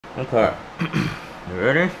Okay. You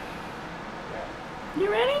ready?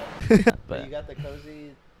 You ready? But You got the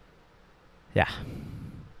cozy. yeah.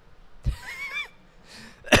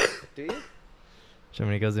 Do you? Show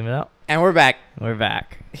me to go zoom it out. And we're back We're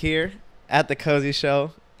back. here at the Cozy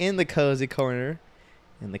Show in the cozy corner,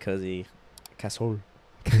 in the cozy castle.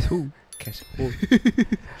 Castle.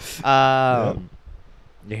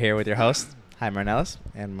 You're here with your host, Jaime Marnellis,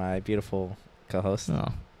 and my beautiful co-host. Oh,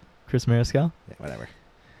 Chris Mariscal. Yeah, whatever.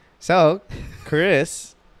 So,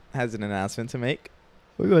 Chris has an announcement to make.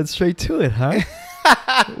 We're going straight to it, huh?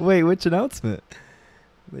 Wait, which announcement?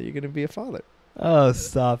 That you're gonna be a father. Oh,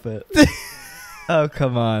 stop it. Oh,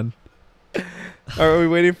 come on. Are we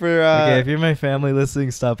waiting for? Okay, if you're my family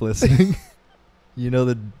listening, stop listening. You know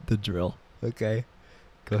the drill. Okay,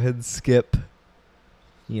 go ahead and skip.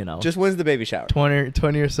 You know, just when's the baby shower?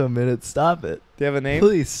 20 or so minutes. Stop it. Do you have a name?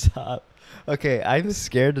 Please stop. Okay, I'm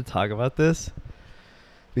scared to talk about this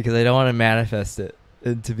because I don't want to manifest it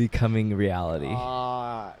into becoming reality.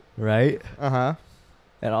 Right? Uh-huh.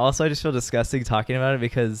 And also, I just feel disgusting talking about it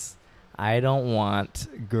because I don't want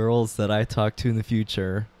girls that I talk to in the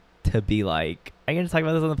future to be like, are you going to talk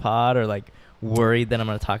about this on the pod? Or like worried that I'm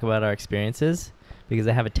going to talk about our experiences, because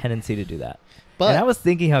I have a tendency to do that. But and I was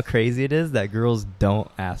thinking how crazy it is that girls don't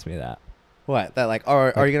ask me that. What? That like, are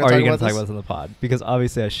you going to talk about this on the pod? Because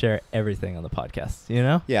obviously I share everything on the podcast, you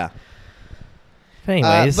know? Yeah. But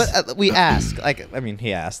anyways. But we asked.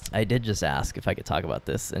 He asked. I did just ask if I could talk about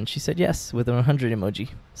this, and she said yes with a 100 emoji.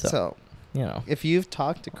 So, you know. If you've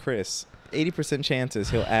talked to Chris, 80% chances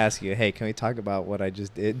he'll ask you, hey, can we talk about what I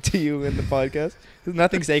just did to you in the podcast? There's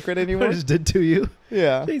nothing sacred anymore. What I just did to you?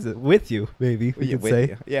 Yeah. Jesus. With you, maybe, we could say.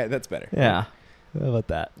 You. Yeah, that's better. Yeah. How about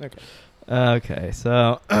that? Okay. Okay,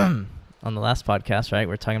 so on the last podcast, right,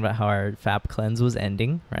 we're talking about how our FAP cleanse was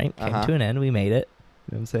ending, right? Came to an end. We made it.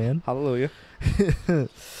 You know what I'm saying? Hallelujah.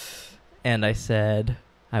 And I said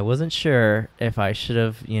I wasn't sure if I should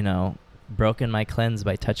have, broken my cleanse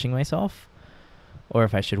by touching myself, or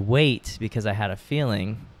if I should wait because I had a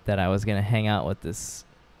feeling that I was going to hang out with this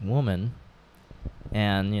woman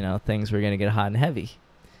and, things were going to get hot and heavy.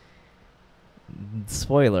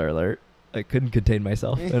 Spoiler alert. I couldn't contain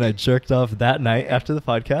myself, and I jerked off that night after the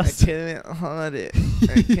podcast. I couldn't hold it.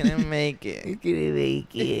 I couldn't make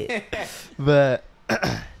it. But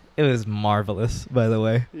it was marvelous, by the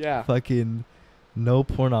way. Yeah. Fucking no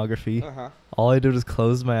pornography. Uh-huh. All I did was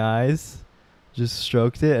close my eyes, just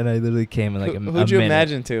stroked it, and I literally came in like a minute. Who'd you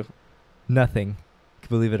imagine to? Nothing,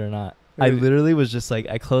 believe it or not. Really? I literally was just like,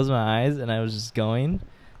 I closed my eyes, and I was just going,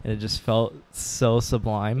 and it just felt so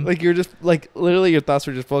sublime. Like you're just like literally your thoughts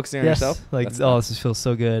were just focusing on yourself. Like, this just feels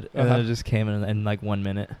so good, and then it just came in like 1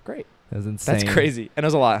 minute. Great. It was insane. That's crazy, and it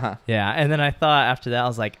was a lot, huh? Yeah, and then I thought after that I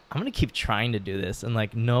was like, I'm gonna keep trying to do this and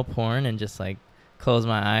like no porn and just like close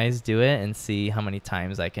my eyes, do it, and see how many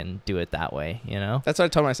times I can do it that way. That's what I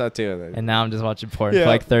told myself too. And now I'm just watching porn for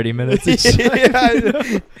like 30 minutes.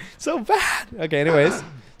 So bad. Okay, anyways.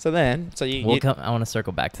 So I want to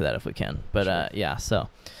circle back to that if we can. But sure. Yeah, so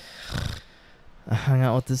I hung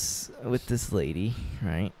out with this lady,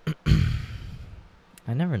 right?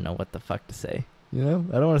 I never know what the fuck to say. I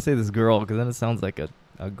don't want to say this girl because then it sounds like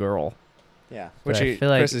a girl. Yeah, which I feel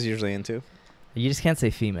like Chris is usually into. You just can't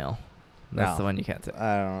say female. That's the one you can't say.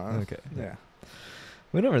 I don't know. Okay. Yeah.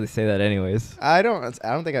 We don't really say that anyways. I don't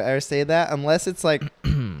think I ever say that unless it's like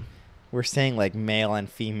we're saying like male and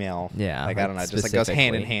female. Yeah. Like I don't know, just like goes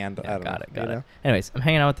hand in hand. Yeah, I don't got know, it. Anyways, I'm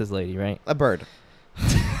hanging out with this lady, right? A bird.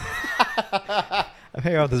 I'm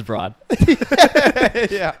hanging out with this broad.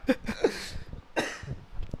 Yeah.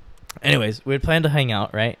 Anyways, we had planned to hang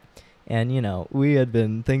out, right? And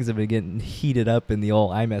things have been getting heated up in the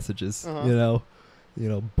old iMessages.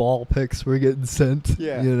 Ball pics were getting sent.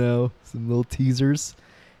 Yeah. Some little teasers,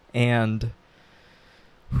 and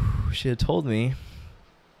she had told me,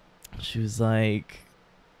 she was like,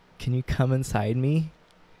 "Can you come inside me,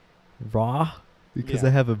 raw? Because I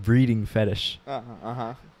have a breeding fetish."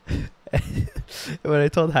 Uh-huh. When I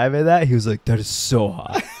told Jaime that, he was like, "That is so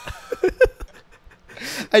hot."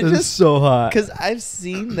 That is so hot. Because I've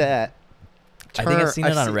seen that term. I think I've seen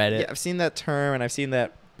it on Reddit. Yeah, I've seen that term, and I've seen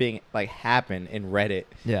that being like happen in Reddit.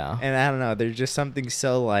 Yeah. And I don't know, there's just something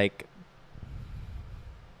so like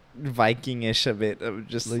Viking-ish of it, of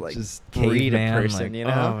just breed a person,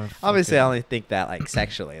 Obviously, I only think that like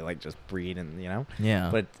sexually, like just breed and Yeah.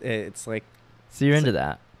 But it's like. So you're into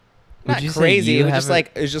that? Not crazy. It was just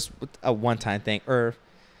like it was just a one-time thing, or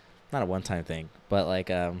not a one-time thing, but like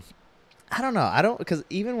I don't know. Because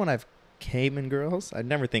even when I've came in girls, I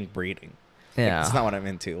never think breeding. Yeah. Like, it's not what I'm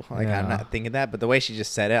into. Like I'm not thinking that, but the way she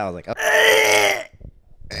just said it, I was like, oh.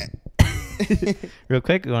 Real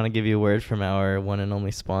quick, we want to give you a word from our one and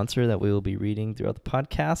only sponsor that we will be reading throughout the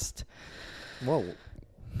podcast. Whoa.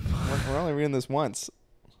 We're only reading this once.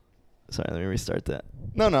 Sorry, let me restart that.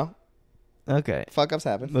 No. Okay. Fuck ups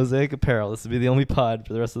happen. Mosaic Apparel. This will be the only pod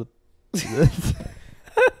for the rest of the...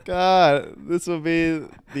 God, this will be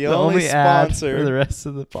the only sponsor for the rest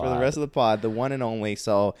of the pod. For the rest of the pod, the one and only.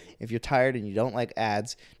 So if you're tired and you don't like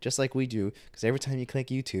ads, just like we do, because every time you click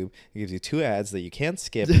YouTube, it gives you 2 ads that you can't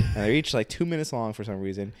skip, and they're each like 2 minutes long for some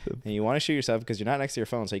reason, and you want to shoot yourself because you're not next to your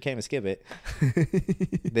phone, so you can't even skip it.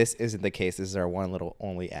 This isn't the case. This is our one little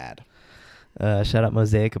only ad. Shout out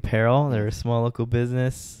Mosaic Apparel. They're a small local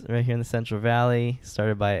business right here in the Central Valley,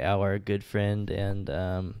 started by our good friend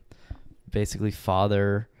and basically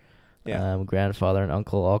father, grandfather, and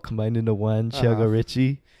uncle all combined into one. Chiago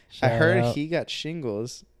Richie. I heard he got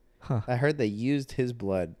shingles. Huh. I heard they used his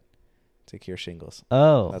blood to cure shingles.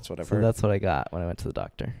 Oh, that's what I've heard. That's what I got when I went to the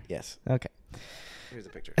doctor. Yes. Okay. Here's a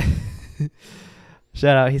picture.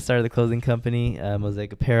 Shout out. He started the clothing company,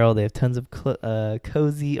 Mosaic Apparel. They have tons of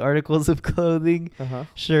cozy articles of clothing,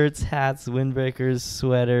 shirts, hats, windbreakers,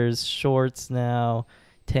 sweaters, shorts now,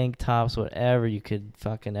 tank tops, whatever you could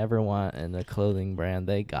fucking ever want in the clothing brand.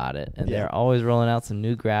 They got it. And they're always rolling out some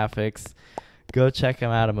new graphics. Go check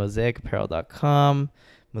them out at mosaicapparel.com.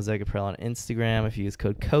 Mosaic Apparel on Instagram. If you use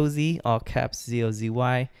code COZY, all caps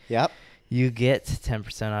ZOZY, you get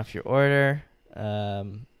 10% off your order.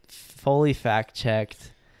 Fully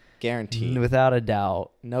fact-checked. Guaranteed. Without a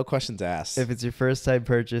doubt. No questions asked. If it's your first time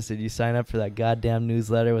purchase and you sign up for that goddamn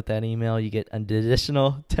newsletter with that email, you get an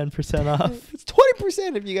additional 10% off. It's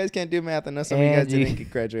 20% if you guys can't do math. I know some of you guys didn't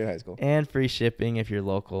graduate high school. And free shipping if you're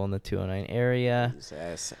local in the 209 area.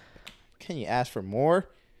 Jesus. Can you ask for more?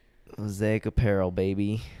 Mosaic Apparel,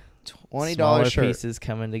 baby. $20 Smaller shirt. Pieces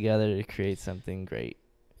coming together to create something great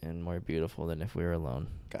and more beautiful than if we were alone.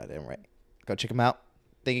 Goddamn right. Go check them out.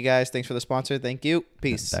 Thank you, guys. Thanks for the sponsor. Thank you.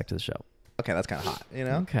 Peace. Back to the show. Okay, that's kind of hot, you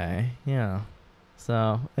know? Okay, yeah.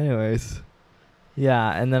 So, anyways,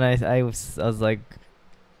 yeah, and then I was like,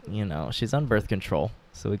 you know, she's on birth control,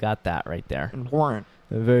 so we got that right there. Important.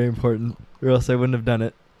 Very important, or else I wouldn't have done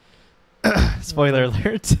it. Spoiler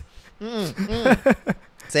alert.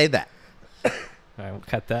 Save that. All right, we'll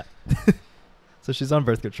cut that. So she's on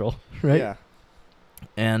birth control, right? Yeah.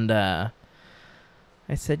 And I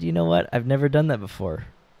said, you know what? I've never done that before.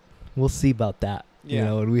 We'll see about that. Yeah. You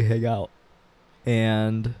know, when we hang out.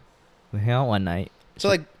 And we hang out one night. So,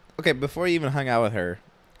 like, okay, before you even hung out with her,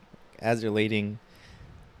 as you're leading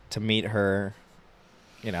to meet her,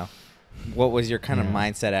 you know, what was your kind of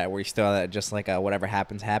mindset at? Were you still at just like whatever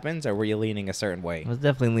happens, happens? Or were you leaning a certain way? I was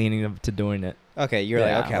definitely leaning to doing it. Okay, you're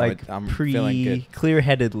like, okay, I'm feeling good.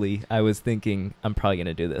 Clear-headedly, I was thinking, I'm probably going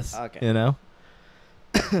to do this. Okay. You know?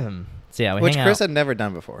 So yeah, Which Chris had never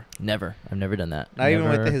done before. Never. I've never done that. Not even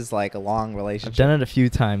with his like a long relationship. I've done it a few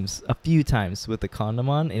times with the condom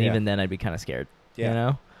on, and even then I'd be kind of scared. Yeah. You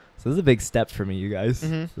know? So this is a big step for me, you guys.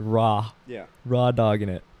 Raw. Yeah. Raw dogging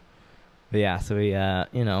it. But yeah, so we,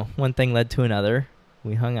 you know, one thing led to another.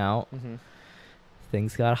 We hung out.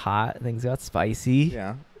 Things got hot. Things got spicy.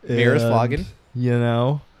 Yeah. Mirrors flogging. You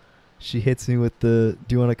know, she hits me with the,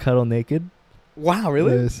 do you want to cuddle naked? Wow,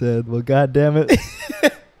 really? And I said, well, God damn it.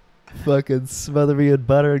 Fucking smother me in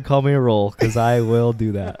butter and call me a roll, because I will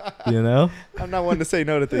do that. You know? I'm not one to say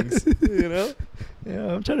no to things. You know?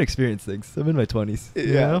 Yeah, I'm trying to experience things. I'm in my 20s.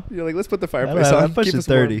 You know? You're like, let's put the fireplace on. I'm pushing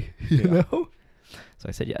 30. You know? So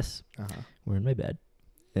I said yes. We're in my bed.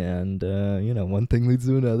 And, you know, one thing leads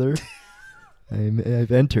to another.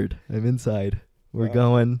 I've entered. I'm inside. We're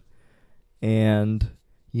going. And,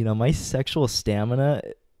 you know, my sexual stamina,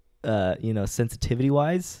 you know,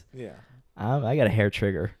 sensitivity-wise. Yeah. I got a hair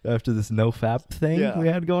trigger after this no-fap thing we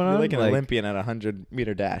had going on. You're like an Olympian at a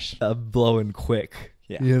 100-meter dash. Blowing quick.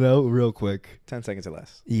 Yeah. You know, real quick. 10 seconds or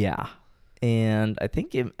less. Yeah. And I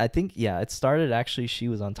think it started actually, she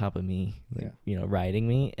was on top of me, like, you know, riding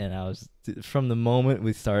me. And I was, from the moment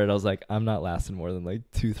we started, I was like, I'm not lasting more than like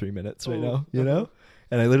 2-3 minutes right now, you know?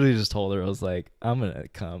 And I literally just told her, I was like, I'm going to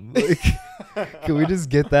come. Like, can we just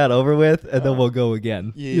get that over with? And then we'll go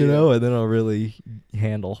again, you know? And then I'll really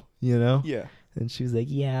handle, you know? Yeah. And she was like,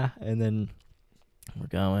 yeah. And then we're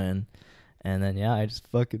going. And then, I just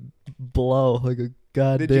fucking blow like a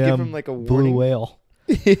goddamn Did you give him like a warning? Blue whale.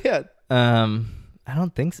 Yeah. I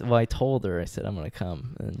don't think so. Well, I told her, I said, I'm going to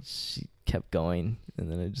come. And she kept going.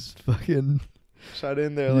 And then I just fucking... Shot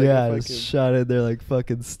in there like I just shot in there like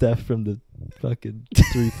fucking Steph from the fucking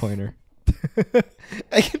three-pointer.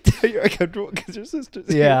 I can tell you're uncomfortable because your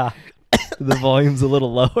sister's here. Yeah. The volume's a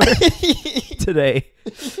little lower today.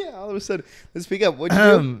 Yeah, all of a sudden. Let's speak up. What'd you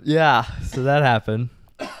do? Yeah, so that happened.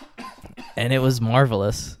 And it was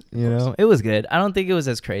marvelous. You know, it was good. I don't think it was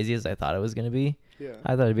as crazy as I thought it was gonna be. Yeah.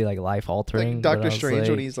 I thought it'd be like life altering. Like Doctor Strange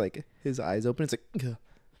when he's like his eyes open, it's like. Ugh.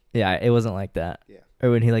 Yeah, it wasn't like that. Yeah.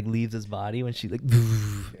 Or when he like leaves his body when she like.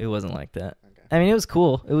 It wasn't like that. Okay. I mean, it was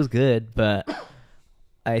cool. It was good, but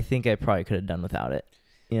I think I probably could have done without it.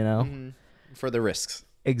 You know. For the risks.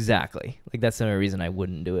 Exactly. Like that's the only reason I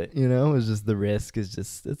wouldn't do it. You know, it's just the risk is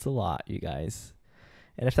just it's a lot, you guys.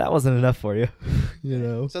 And if that wasn't enough for you, you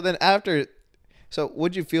know. So then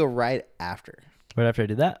what'd you feel right after? Right after I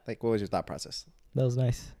did that, Like, what was your thought process? that was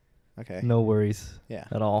nice. Okay. No worries. Yeah.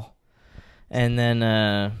 At all. And then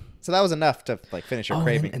So that was enough to like finish your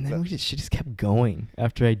craving. And then she just kept going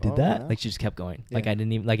after I did that. Yeah. Like she just kept going. Yeah. Like I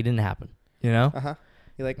didn't even like it didn't happen. You know? Uh-huh.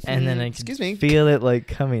 You're like, And then I excuse could me. feel it like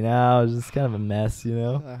coming out. It was just kind of a mess, you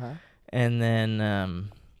know? Uh-huh. And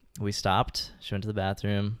then we stopped. She went to the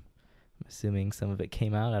bathroom. I'm assuming some of it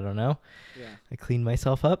came out. I don't know. Yeah. I cleaned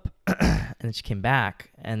myself up. And then she came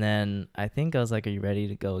back. And then I think I was like, are you ready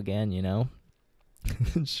to go again, you know?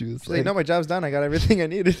 And she was She's like, no, my job's done. I got everything I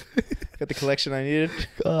needed. Got the collection I needed.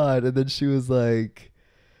 God. And then she was like,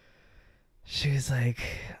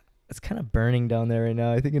 it's kind of burning down there right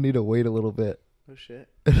now. I think I need to wait a little bit. Oh, shit.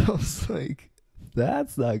 And I was like,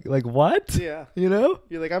 that's not, like, what? Yeah. You know?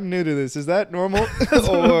 You're like, I'm new to this. Is that normal? That's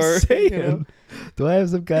what I'm saying. You know? Do I have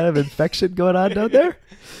some kind of infection going on down there?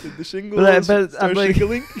 Did the shingles But start I'm like,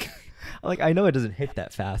 shingling? like, I know it doesn't hit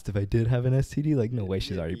that fast if I did have an STD. Like, no way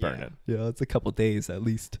she's already Yeah. burning. You know, it's a couple days at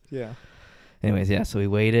least. Yeah. Anyways, yeah, so we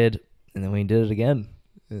waited, and then we did it again.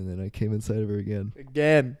 And then I came inside of her again.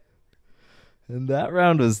 Again. And that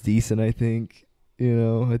round was decent, I think. You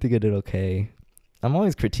know, I think I did okay. I'm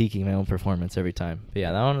always critiquing my own performance every time. But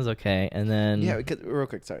yeah, that one was okay. And then... Yeah, because, real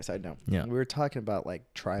quick, sorry, side note. Yeah. We were talking about, like,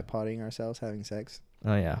 tripoding ourselves, having sex.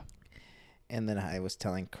 Oh, yeah. And then I was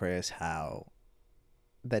telling Chris how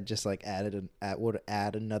that just, like, would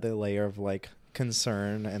add another layer of, like,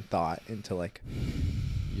 concern and thought into, like,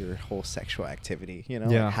 your whole sexual activity. You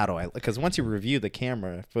know? Yeah. Like, how do I... Because once you review the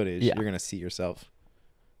camera footage, Yeah. you're going to see yourself.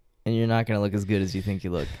 And you're not going to look as good as you think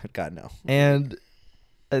you look. God, no. And...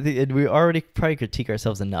 I think we already probably critique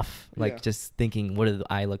ourselves enough, like Yeah. just thinking, what did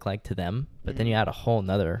I look like to them? But then you add a whole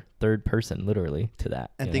nother third person, literally, to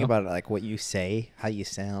that. And think about it, like what you say, how you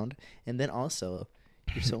sound, and then also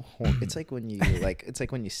you're so it's like when you it's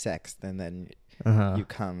like when you sex, and then you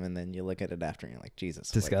come, and then you look at it after, and you're like, Jesus,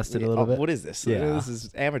 disgusted a little bit. What is this? Yeah. This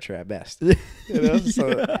is amateur at best. You know?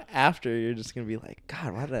 So after, you're just gonna be like,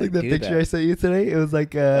 God, why did I like do the picture that? I sent you today. It was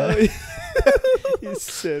like He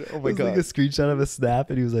said, "Oh my it was God!" like a screenshot of a snap,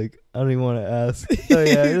 and he was like, "I don't even want to ask." Oh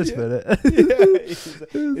yeah, I just put it.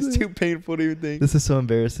 It's too painful to even think. This is so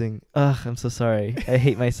embarrassing. Ugh, I'm so sorry. I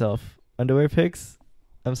hate myself. Underwear pics.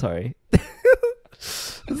 I'm sorry.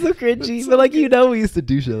 It's so cringy, but like we used to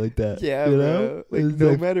do shit like that. Yeah, you know, bro. Like,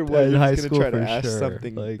 no matter what, in you're high just school gonna try for to ask sure.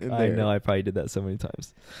 something. Like in I there. know I probably did that so many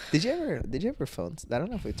times. Did you ever phone? I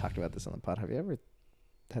don't know if we talked about this on the pod. Have you ever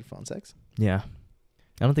had phone sex? Yeah,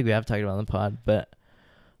 I don't think we have talked about it on the pod, but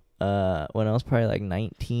when I was probably like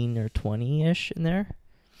 19 or 20-ish in there,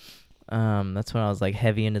 that's when I was like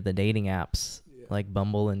heavy into the dating apps, like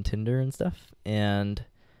Bumble and Tinder and stuff. And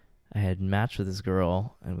I had matched with this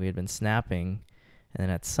girl, and we had been snapping. And then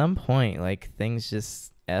at some point, like, things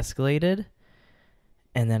just escalated.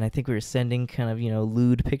 And then I think we were sending kind of,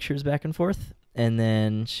 lewd pictures back and forth. And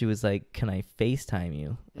then she was like, "Can I FaceTime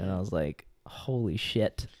you?" And I was like, holy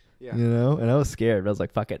shit. Yeah. And I was scared, but I was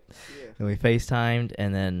like, fuck it. Yeah. And we FaceTimed,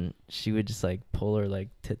 and then she would just, like, pull her, like,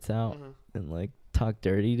 tits out and, like, talk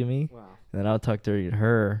dirty to me. Wow. And then I would talk dirty to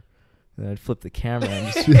her. And I'd flip the camera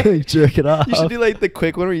and just be like, jerk it off. You should do like the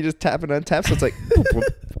quick one where you just tap and untap, so it's like boop,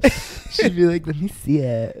 boop. She'd be like, "Let me see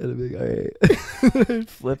it." And I'd be like, "All right." I'd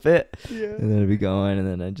flip it. Yeah. And then it'd be going, and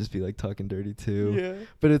then I'd just be like talking dirty too. Yeah.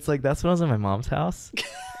 But it's like, that's when I was at my mom's house.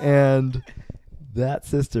 And that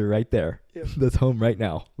sister right there, that's home right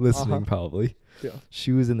now, listening probably. Yeah.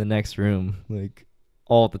 She was in the next room, like,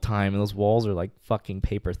 all the time. And those walls are like fucking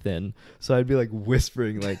paper thin. So I'd be like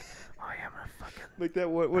whispering, like, Like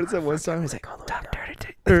that. What is that one song? It's like, "Talk dirty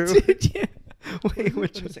to." Dude, yeah. Wait,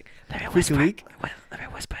 which one? it's like, Freaky Leak? Let me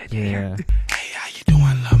whisper in Yeah. your ear. Hey, how you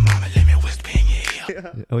doing, little mama? Let me whisper in your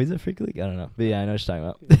ear. Oh, is it Freaky Leak? I don't know. But yeah, I know what you're talking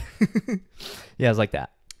about. Yeah, it was like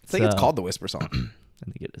that. I think it's called the whisper song.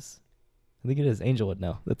 I think it is. Angel would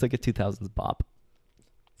know. That's like a 2000s bop.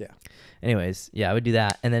 Yeah. Anyways, yeah, I would do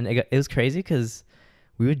that. And then it was crazy because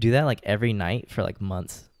we would do that like every night for like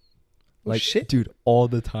months. Like, shit. dude, all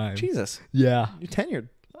the time. Jesus. Yeah. You're tenured.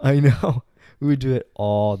 I know. We would do it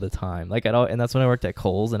all the time. Like and that's when I worked at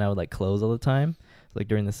Kohl's, and I would like close all the time. like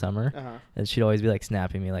during the summer. Uh-huh. And she'd always be like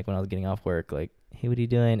snapping me like when I was getting off work, like, hey, what are you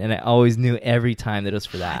doing? And I always knew every time that it was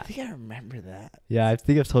for that. I think I remember that. Yeah, I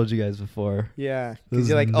think I've told you guys before. Yeah. It Because was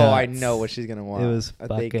you're like, oh, I nuts. know what she's going to want. It was I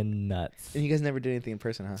fucking think. nuts. And you guys never did anything in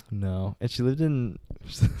person, huh? No. And she lived in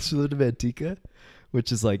Manteca,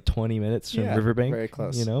 which is like 20 minutes from Riverbank. Very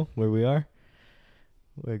close. You know, where we are.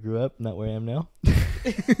 Where I grew up, not where I am now.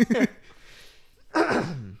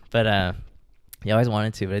 But yeah, I always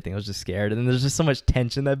wanted to, but I think I was just scared. And then there's just so much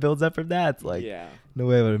tension that builds up from that. It's like, no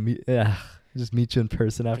way I would meet. Yeah, just meet you in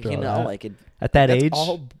person after all that. Like it, at that that's age,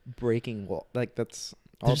 all breaking wall. Like that's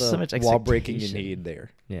all there's the so much wall breaking you expectation. need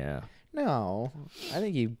there. Yeah, No, I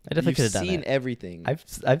think I definitely could have done seen it. everything.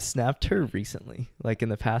 I've snapped her recently, like in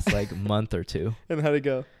the past like month or two. And how'd it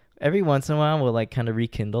go? Every once in a while we'll like kind of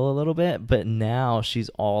rekindle a little bit, but now she's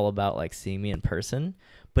all about like seeing me in person.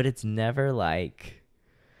 But it's never like,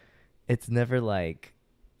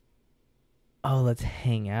 oh, let's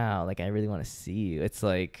hang out. Like, I really want to see you. It's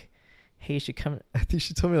like, hey, you should come. I think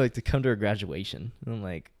she told me like to come to her graduation. And I'm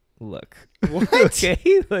like, look, What?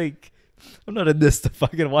 okay, like, I'm not in this to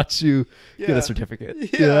fucking watch you get a certificate.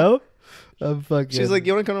 Yeah. You know, I'm fucking. She's like,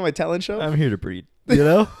 you want to come to my talent show? I'm here to breed. You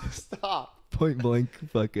know, Stop. point blank,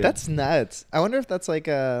 fucking. That's nuts. I wonder if that's like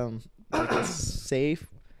a safe.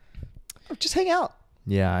 Just hang out.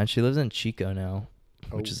 Yeah, and she lives in Chico now,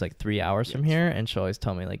 which Oh, is like 3 hours from yes. here, and she'll always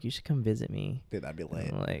tell me like, you should come visit me. Dude, that'd be And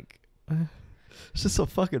late. I'm like, it's just so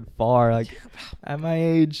fucking far. Like, at my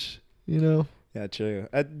age, you know. Yeah, true.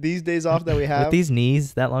 At these days off that we have, With these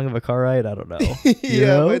knees, that long of a car ride, I don't know. yeah. You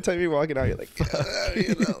know? By the time you're walking out, you're like,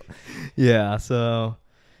 you know. Yeah, so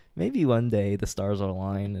maybe one day the stars will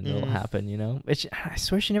align and it'll Mhm. happen, you know. I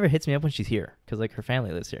swear she never hits me up when she's here because like her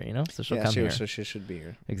family lives here, you know, so she'll come here. So she should be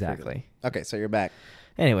here. Exactly. Okay, so you're back.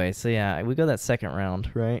 Anyway, so yeah, we go that second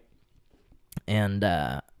round, right? And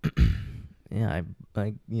yeah,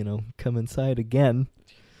 I you know, come inside again,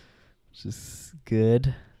 which is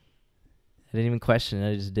good. I didn't even question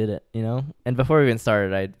it. I just did it, you know? And before we even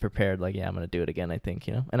started, I'd prepared, like, yeah, I'm going to do it again, I think,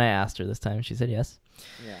 you know? And I asked her this time. She said yes.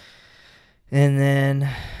 Yeah. And then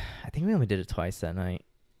I think we only did it twice that night.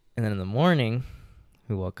 And then in the morning,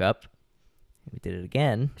 we woke up. We did it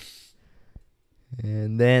again.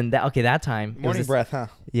 And then, that time. it was Morning this- breath, huh?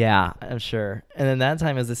 Yeah, I'm sure. And then that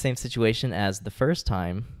time it was the same situation as the first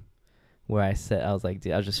time where I was like,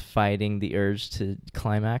 dude, I was just fighting the urge to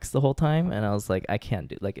climax the whole time. And I was like, I can't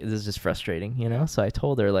do, like, this is just frustrating, you know? So I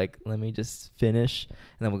told her, like, let me just finish and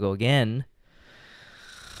then we'll go again.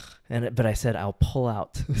 But I said, I'll pull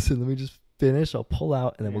out. So let me just finish. I'll pull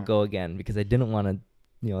out and then we'll go again because I didn't want to,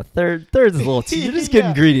 you know, third is a little too, you're just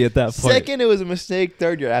getting greedy at that point. Second, it was a mistake.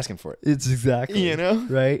 Third, you're asking for it. It's exactly, You know?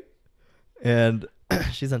 right? And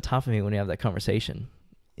she's on top of me when we have that conversation,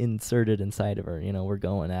 inserted inside of her, you know, we're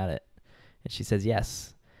going at it. And she says,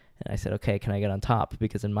 yes. And I said, okay, can I get on top?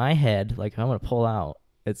 Because in my head, like, if I'm going to pull out,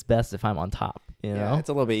 it's best if I'm on top, you know? It's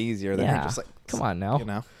a little bit easier than Yeah. just like, Come on now. you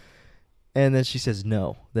know? And then she says,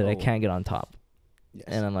 no, that I Oh. can't get on top. Yes.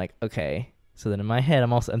 And I'm like, okay. So then in my head,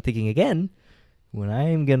 I'm thinking again, when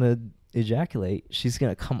I'm going to ejaculate, she's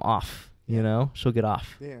going to come off, you know? She'll get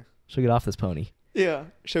off. Yeah. She'll get off this pony. Yeah.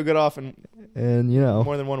 She'll get off in And, you know,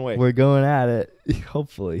 more than one way. we're going at it,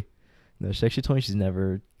 hopefully. No, she actually told me she's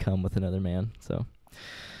never come with another man, so.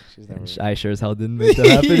 She's And never. I sure as hell didn't make that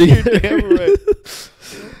happen either. You're damn right.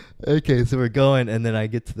 Okay, so we're going, and then I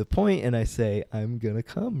get to the point, and I say, I'm going to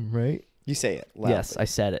come, right? You say it loudly. Yes, I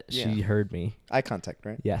said it. Yeah. She heard me. Eye contact,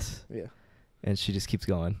 right? Yes. Yeah. And she just keeps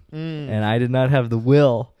going. Mm. And I did not have the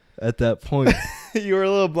will at that point You were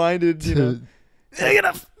a little blinded, you know. you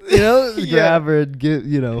know, Yeah. grab her and get,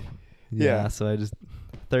 you know. Yeah. So I just,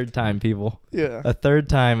 third time, people. Yeah. A third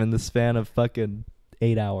time in the span of fucking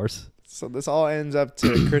 8 hours. So this all ends up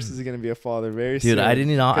to Chris is going to be a father very soon. Dude, I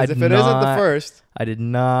didn't know. Because if it isn't the first, I did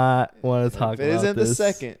not want to talk if about it isn't this. the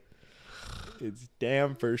second, it's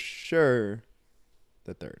damn for sure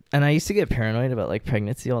the third. And I used to get paranoid about like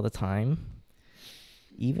pregnancy all the time.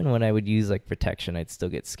 Even when I would use like protection, I'd still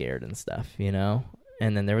get scared and stuff, you know?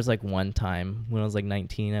 And then there was like one time when I was like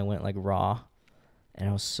 19, I went like raw and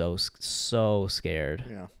I was so scared.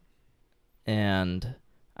 Yeah. And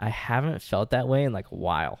I haven't felt that way in like a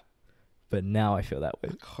while. But now I feel that way.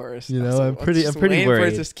 Of course. You know, So I'm pretty just worried. waiting for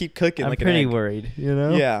it to just keep cooking I'm like pretty an egg. worried, you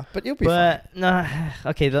know? Yeah, but you'll be fine. But no,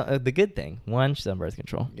 okay, the good thing. One, she's on birth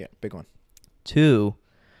control. Yeah, big one. Two,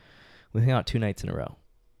 we hung out 2 nights in a row.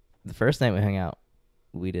 The first night we hung out,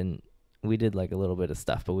 we did like a little bit of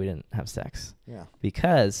stuff, but we didn't have sex Yeah.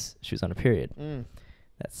 because she was on a period. Mm.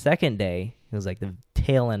 That second day, it was like the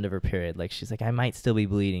tail end of her period. Like she's like, I might still be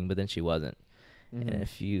bleeding, but then she wasn't. Mhm. And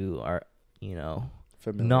if you are, you know,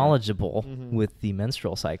 Familiar. knowledgeable Mhm. with the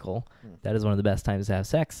menstrual cycle, Mm. that is one of the best times to have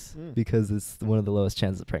sex Mm. because it's one of the lowest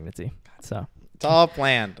chances of pregnancy. So It's all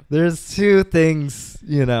planned. there's two things,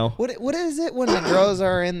 you know. What is it when the girls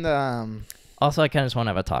are in the Also, I kind of just want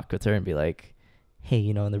to have a talk with her and be like, hey,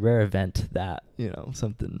 you know, in the rare event that, you know,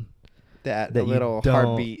 something, that that the you little don't-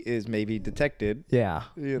 heartbeat is maybe detected. yeah,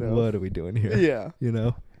 You know. what are we doing here? Yeah. You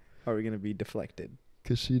know, Are we gonna be deflected?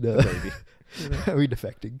 because she The knows. baby. Are we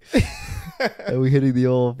defecting? Are we hitting the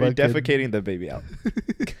old We're fucking... defecating the baby out.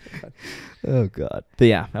 Oh, God. But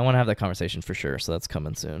yeah, I want to have that conversation for sure, so that's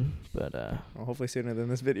coming soon. But, Well, hopefully sooner than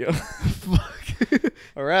this video. fuck.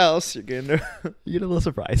 Or else you're gonna You get a little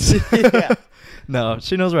surprise. Yeah. No,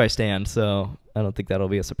 she knows where I stand, so I don't think that'll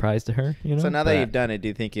be a surprise to her, you know? So now that But you've done it, do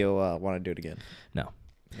you think you'll want to do it again? No.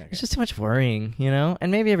 Okay. It's just too much worrying, you know?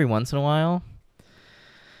 And maybe every once in a while.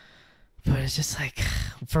 But it's just like,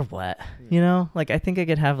 for what? You know? Like, I think I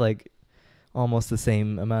could have, like, almost the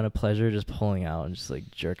same amount of pleasure just pulling out and just, like,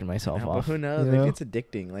 jerking myself No, off. but who knows? you Maybe know? it's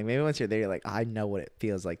addicting. Like maybe once you're there, you're like, I know what it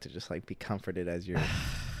feels like to just like be comforted as you're.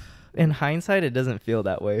 In hindsight, it doesn't feel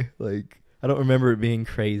that way. Like, I don't remember it being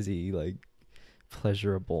crazy, like,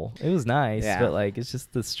 pleasurable. It was nice, Yeah. but, like, it's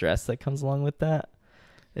just the stress that comes along with that.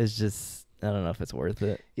 It's just, I don't know if it's worth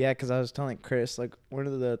it. Yeah, because I was telling Chris, like, one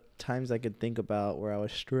of the times I could think about where I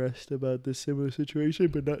was stressed about this similar situation,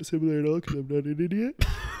 but not similar at all because I'm not an idiot.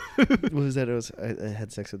 What was that? It was I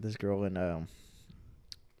had sex with this girl, and I'm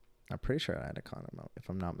pretty sure I had a condom out, if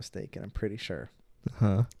I'm not mistaken. I'm pretty sure.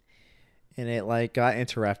 Huh? And it, like, got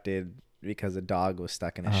interrupted because a dog was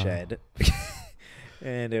stuck in a Oh. shed.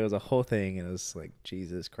 And it was a whole thing, and it was like,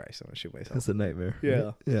 Jesus Christ, I'm going to shoot myself. That's a nightmare.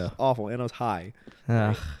 Yeah. Yeah. Awful. And I was high.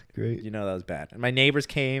 Ah, great. You know that was bad. And my neighbors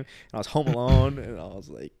came, and I was home alone, and I was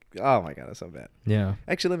like, oh my God, that's so bad. Yeah.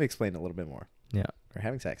 Actually, let me explain a little bit more. Yeah. We're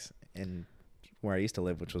having sex in where I used to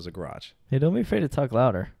live, which was a garage. Hey, don't be afraid to talk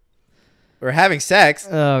louder. We're having sex.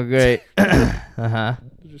 Oh, great. Uh-huh.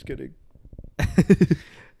 Just kidding.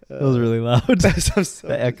 That was really loud. I'm so-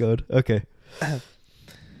 That echoed. Okay.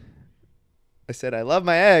 I said, I love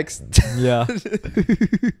my ex. Yeah.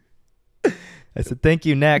 I said, thank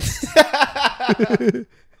you, next.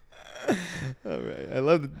 All right. I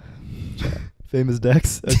love the Famous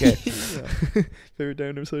Dex. Okay. Yeah. Favorite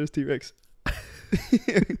dinosaur is T-Rex.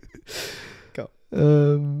 Go.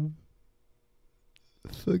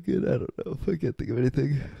 Fucking, I don't know. I can't think of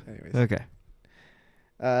anything. Anyways. Okay.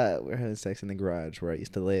 We're having sex in the garage where I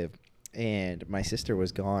used to live, and my sister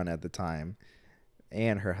was gone at the time,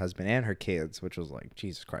 and her husband and her kids, which was like,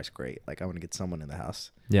 Jesus Christ, great. Like, I want to get someone in the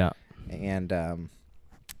house. Yeah. And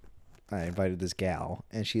I invited this gal,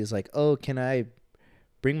 and she was like, oh, can I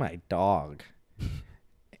bring my dog?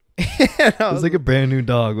 It was like a brand new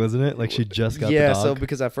dog, wasn't it? Like she just got the dog. So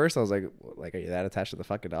because at first I was like, are you that attached to the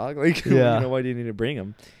fucking dog? Like, Yeah. you know, why do you need to bring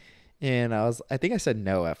him? And I think I said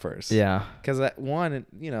no at first. Yeah. Because one,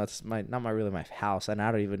 you know, it's not really my house, and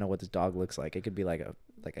I don't even know what this dog looks like. It could be like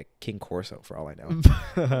a King Corso for all I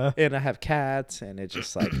know. And I have cats, and it's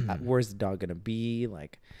just like, where's the dog gonna be?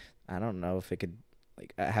 Like, I don't know if it could.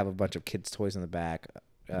 Like, I have a bunch of kids' toys in the back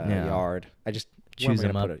yard. I just Choose where am I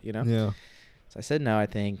them gonna up. put it, you know? Yeah. So I said no, I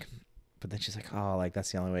think. But then she's like, oh, like,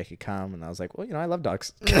 that's the only way I could come. And I was like, well, you know, I love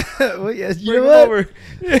dogs. Well, yes, you Bring know them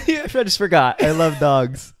what? over. I just forgot. I love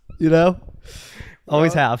dogs. You know?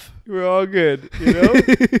 Always Well, have. We're all good, you know?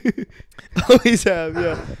 Always have,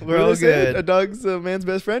 yeah. We're all good. A dog's a man's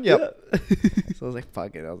best friend? Yep. Yeah. So I was like,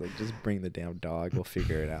 fuck it. I was like, just bring the damn dog. We'll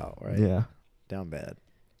figure it out, right? Yeah. Down bad.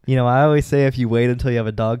 You know, I always say if you wait until you have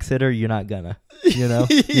a dog sitter, you're not gonna. You know?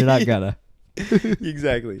 You're not gonna.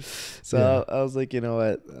 Exactly. So Yeah. I was like, you know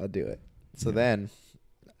what? I'll do it. So then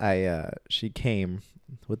she came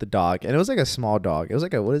with the dog, and it was like a small dog. It was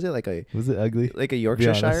like what is it? Like a Was it ugly?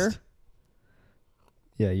 Yorkshire Shire? honest.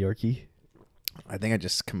 Yeah, Yorkie. I think I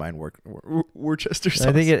just combined Worcester sauce.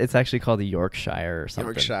 I think it's actually called the Yorkshire or something.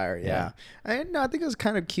 Yorkshire, yeah. I think it was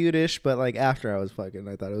kind of cutish, but like after I was fucking,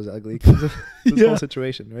 I thought it was ugly because of this Yeah. whole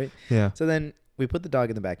situation, right? Yeah. So then we put the dog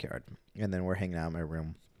in the backyard, and then we're hanging out in my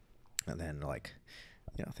room, and then like,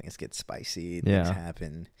 you know, things get spicy, things Yeah.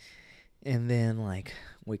 happen, and then like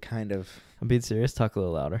we kind of I'm being serious. Talk a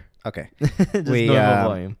little louder. okay. Just We, normal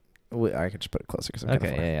volume. I could just put it closer because I'm kind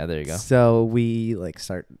Okay. of far. Yeah. There you go. So we like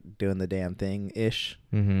start doing the damn thing ish.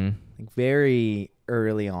 Mm-hmm. Like very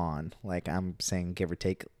early on, like I'm saying, give or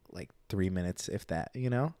take like 3 minutes, if that, you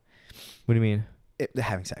know, What do you mean?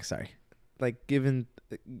 having sex. Sorry, like give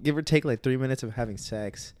or take like 3 minutes of having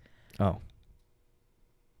sex. Oh.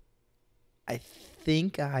 I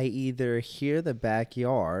think I either hear the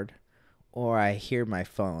backyard or I hear my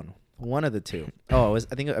phone. One of the two. Oh,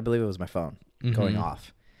 I believe it was my phone going Mhm.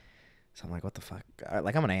 off. So I'm like, what the fuck?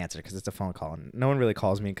 Like, I'm gonna answer because it's a phone call, and no one really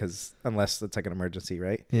calls me unless it's like an emergency,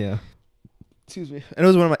 right? Yeah. Excuse me. And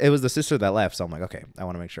it was the sister that left, so I'm like, okay, I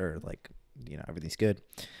want to make sure like, everything's good.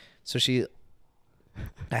 So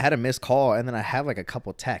I had a missed call, and then I have like a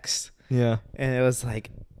couple texts. Yeah. And it was like,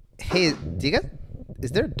 hey,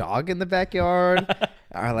 is there a dog in the backyard?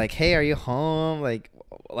 Or like, hey, are you home? Like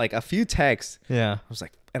a few texts. Yeah. I was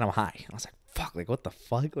like, and I'm high. I was like, fuck, like what the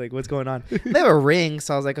fuck? Like what's going on? They have a ring,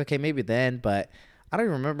 so I was like, okay, maybe then, but I don't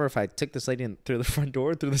even remember if I took this lady in through the front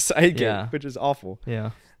door or through the side gate, which is awful.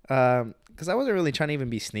 Yeah. Because I wasn't really trying to even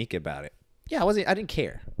be sneaky about it. Yeah, I didn't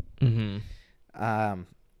care. Mm-hmm.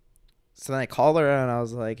 So then I called her and I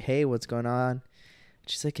was like, hey, what's going on?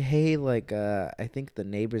 She's like, hey, like, I think the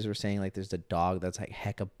neighbors were saying like there's a dog that's like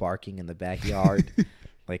hecka barking in the backyard.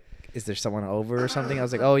 Like, is there someone over or something? I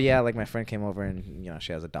was like, oh yeah, like my friend came over and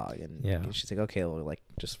she has a dog, and she's like, okay, well, like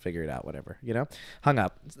just figure it out, whatever, Hung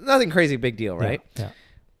up. It's nothing crazy, big deal, right? Yeah.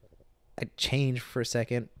 I changed for a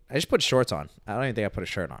second. I just put shorts on. I don't even think I put a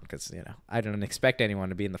shirt on because I didn't expect anyone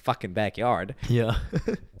to be in the fucking backyard. Yeah.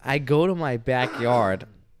 I go to my backyard,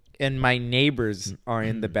 and my neighbors are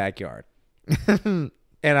in the backyard, and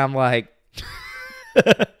I'm like,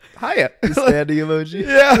 hiya. The standing emoji.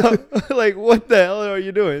 Yeah. Like, what the hell are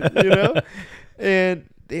you doing? And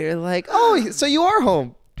they're like, oh, so you are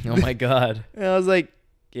home. Oh my God. And I was like,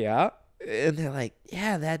 yeah. And they're like,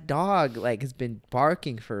 yeah, that dog like has been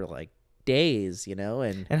barking for like days,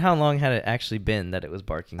 and how long had it actually been that it was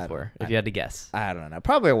barking for, if you had to guess? I don't know.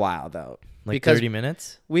 Probably a while though. Like because 30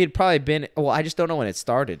 minutes? We had probably been, well, I just don't know when it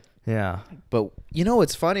started. Yeah. But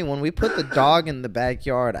it's funny, when we put the dog in the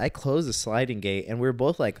backyard, I closed the sliding gate, and we were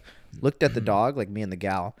both like looked at the dog, like me and the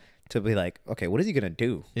gal, to be like, okay, what is he gonna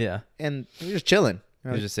do? Yeah. And we were just chilling. He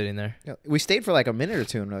was just sitting there. We stayed for like a minute or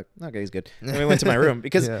two, and we're like, okay, he's good. And we went to my room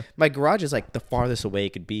because my garage is like the farthest away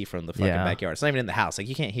it could be from the fucking backyard. It's not even in the house. Like,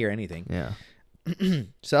 you can't hear anything. Yeah.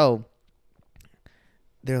 So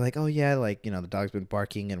they're like, oh yeah, like, the dog's been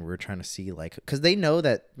barking, and we're trying to see, like, because they know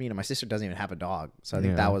that, my sister doesn't even have a dog. So I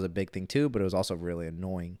think that was a big thing too, but it was also really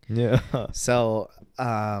annoying. Yeah. So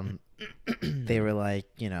they were like,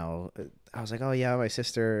 I was like, oh yeah, my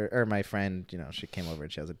sister or my friend, she came over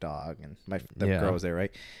and she has a dog, and the girl was there,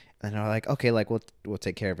 right? And they're like, okay, like we'll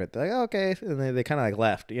take care of it. They're like, oh, okay, and they kind of like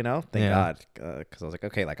left, thank God, because I was like,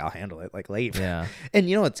 okay, like I'll handle it, like leave. Yeah. And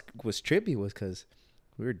what was trippy was because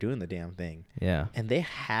we were doing the damn thing. Yeah. And they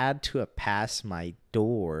had to pass my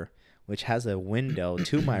door, which has a window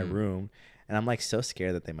to my room. And I'm like so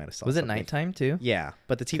scared that they might have saw. Was it something. nighttime too? Yeah,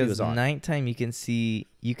 but the TV was on. Nighttime you can see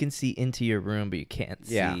into your room, but you can't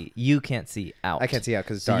see. Yeah. You can't see out. I can't see out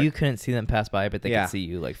because it's so dark. you couldn't see them pass by, but they could see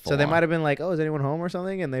you like. So they might have been like, "Oh, is anyone home or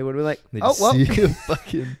something?" And they would be like, They'd "Oh, well, see you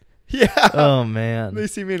fucking." Yeah. Oh man. They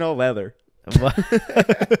see me in all leather.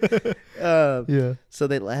 Yeah. So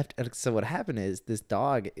they left. And so what happened is this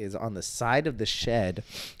dog is on the side of the shed.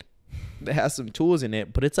 That has some tools in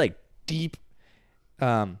it, but it's like deep.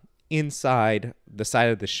 Inside the side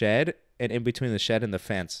of the shed and in between the shed and the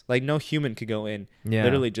fence. Like, no human could go in. Yeah.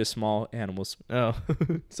 Literally just small animals. Oh.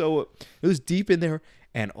 So it was deep in there.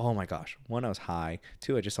 And oh my gosh. One, I was high.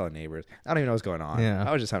 Two, I just saw the neighbors. I don't even know what's going on. Yeah.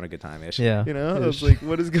 I was just having a good time-ish. Yeah. I was like,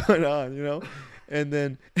 what is going on? And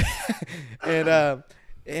then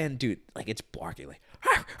and dude, like, it's barking like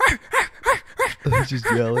just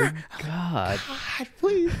yelling. God,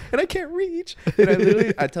 please. And I can't reach.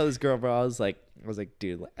 And I tell this girl, bro, I was like,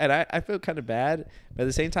 dude, and I feel kind of bad, but at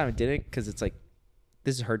the same time I didn't, because it's like,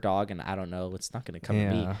 this is her dog, and I don't know, it's not gonna come to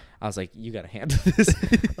me. I was like, you gotta handle this.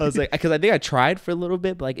 I was like, because I think I tried for a little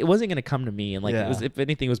bit, but like, it wasn't gonna come to me, and like, it was, if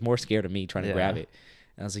anything, it was more scared of me trying to grab it.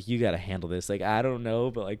 And I was like, you gotta handle this. Like, I don't know,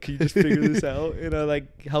 but like, can you just figure this out? And I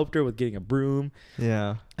like helped her with getting a broom.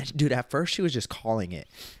 Yeah. And, dude, at first she was just calling it,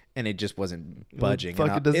 and it just wasn't budging.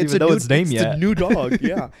 Fuck, it doesn't even know its name yet. It's a new dog.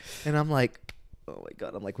 Yeah. And I'm like, oh my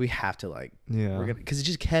God. I'm like, we have to like, yeah, because it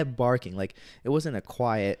just kept barking. Like, it wasn't a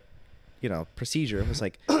quiet, procedure. It was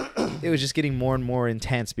like, it was just getting more and more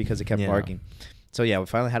intense because it kept barking. So yeah, we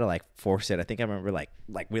finally had to like force it. I think I remember like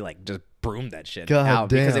we like just broomed that shit out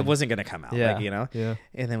because it wasn't gonna come out. Yeah. Like, Yeah.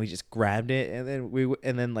 And then we just grabbed it,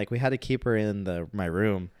 and then like we had to keep her in my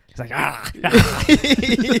room. It's like, yeah.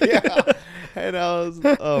 And I was,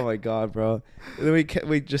 oh my God, bro. And then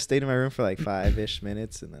we just stayed in my room for like 5-ish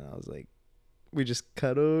minutes, and then I was like, we just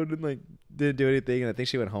cuddled and like didn't do anything. And I think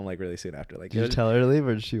she went home like really soon after. Like, did you tell her to leave,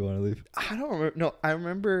 or did she want to leave? I don't remember. No, I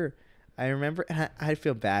remember, and I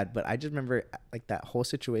feel bad, but I just remember like that whole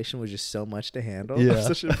situation was just so much to handle. Yeah. I'm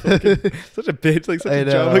such a bitch, like such a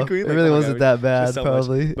drama queen. It like, really oh wasn't that bad, so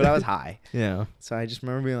probably. much. But I was high. Yeah. So I just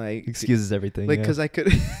remember being like, excuses everything. like, because I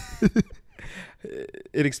could.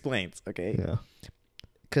 It explains, okay? Yeah.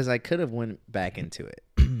 Because I could have went back into it,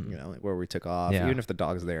 you know, like where we took off. Yeah. Even if the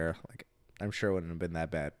dog's there, like I'm sure it wouldn't have been that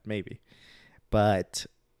bad, maybe. But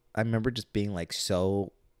I remember just being like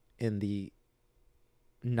so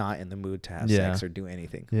not in the mood to have sex or do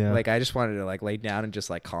anything. Yeah. Like I just wanted to like lay down and just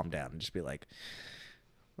like calm down and just be like,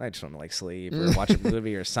 I just want to like sleep or watch a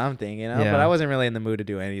movie or something, you know. Yeah. But I wasn't really in the mood to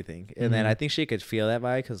do anything. And then I think she could feel that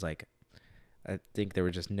vibe because like I think there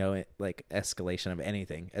was just no like escalation of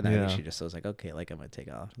anything. And then I think she just was like, okay, like I'm gonna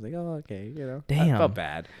take off. I was like, oh, okay, you know. Damn. I felt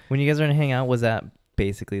bad. When you guys were gonna hang out, was that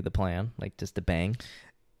basically the plan? Like just to bang?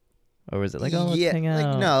 Or was it like, oh, let's hang out?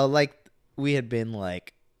 Like no, like we had been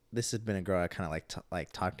like, this has been a girl I kind of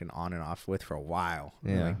like talked on and off with for a while.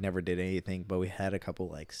 Yeah. And, like never did anything, but we had a couple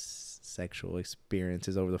like sexual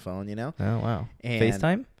experiences over the phone, you know. Oh wow. And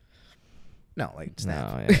FaceTime? No, like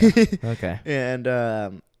Snap. No, yeah. Okay.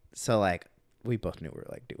 And so like we both knew we were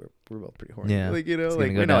like, dude, we're both pretty horny. Yeah. Like, you know, It's like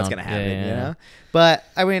gonna we go know what's down. gonna happen, Yeah. you know. But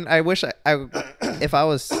I mean, I wish I if I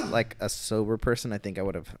was like a sober person, I think I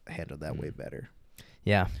would have handled that way better.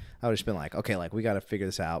 Yeah. I would have just been like, okay, like we got to figure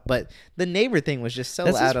this out. But the neighbor thing was just so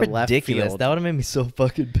That's out just of left ridiculous. field. That would have made me so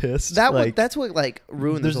fucking pissed. That's what like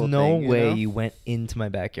ruined this There's whole no thing. way you know? you went into my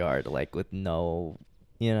backyard like with no,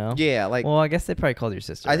 you know. Yeah, like Well, I guess they probably called your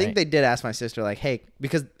sister. I think right? they did ask my sister, like, hey,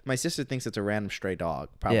 because my sister thinks it's a random stray dog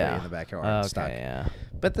probably in the backyard Okay, stuck. yeah.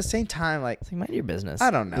 But at the same time, like, It's like, mind your business.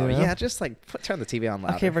 I don't know. you Yeah, just like turn the TV on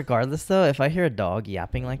louder. Okay, regardless though, if I hear a dog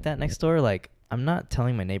yapping like that next door, like I'm not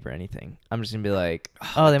telling my neighbor anything. I'm just gonna be like,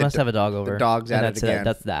 oh, they must have a dog over. The dog's and at it that's again.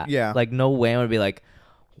 That's that. Yeah. Like no way I would be like,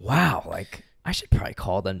 wow, like I should probably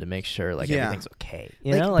call them to make sure like everything's okay.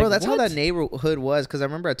 You know, bro, like, that's how what? that neighborhood was. Because I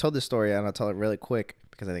remember I told this story, and I'll tell it really quick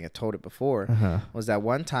because I think I told it before. Was that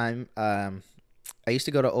one time I used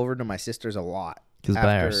to go over to my sister's a lot. Because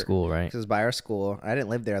by our school, right? Because it was by our school. I didn't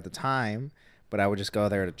live there at the time, but I would just go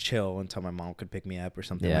there to chill until my mom could pick me up or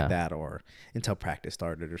something like that, or until practice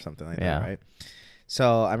started or something like that, right?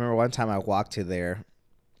 So I remember one time I walked to their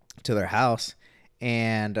house,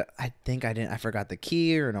 and I think I forgot the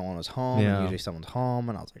key or no one was home. And usually someone's home,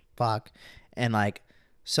 and I was like, fuck. And like,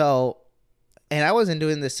 so, and I wasn't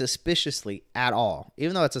doing this suspiciously at all,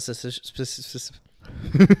 even though it's a suspicious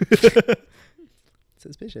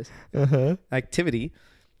activity.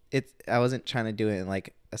 I wasn't trying to do it in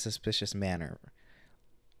like a suspicious manner.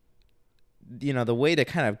 You know, the way to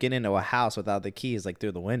kind of get into a house without the key is like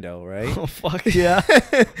through the window, right? Oh fuck yeah.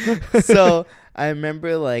 So I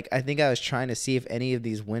remember like I think I was trying to see if any of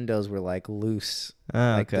these windows were like loose,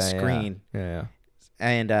 like the screen. Yeah.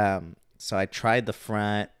 And so I tried the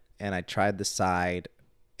front and I tried the side,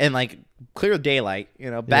 and like clear daylight,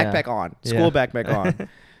 you know, backpack on, school backpack on.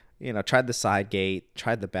 You know, tried the side gate,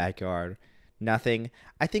 tried the backyard. Nothing.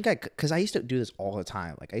 I think because I used to do this all the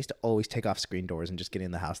time. Like I used to always take off screen doors and just get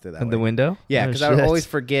in the house through that way. The window? Yeah, Oh, because I would always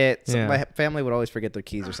forget. Yeah. My family would always forget their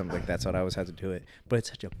keys or something like that, so I'd always have to do it. But it's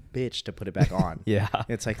such a bitch to put it back on. Yeah.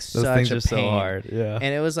 It's like Those such things a are so pain. hard. Yeah.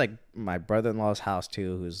 And it was like my brother-in-law's house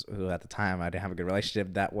too, who at the time I didn't have a good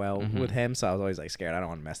relationship that well with him, so I was always like scared. I don't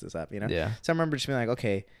want to mess this up, you know? Yeah. So I remember just being like,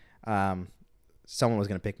 okay, someone was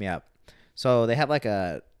gonna pick me up. So they have like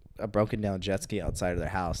a broken down jet ski outside of their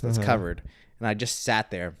house that's covered. And I just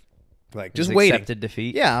sat there, like just waiting. Accepted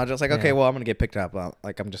defeat. Yeah, I was just like, okay, Yeah. well, I'm gonna get picked up.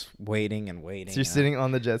 Like I'm just waiting and waiting. So you're sitting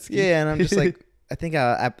on the jet ski. Yeah, and I'm just like, I think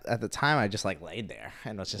at the time I just like laid there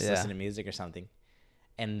and was just listening to music or something.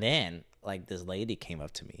 And then like this lady came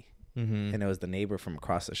up to me, and it was the neighbor from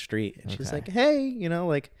across the street, and she's like, hey, you know,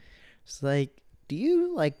 like, it's like, do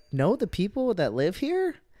you like know the people that live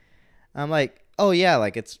here? I'm like, oh yeah,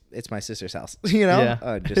 like it's my sister's house, you know. Yeah.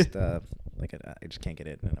 Like I just can't get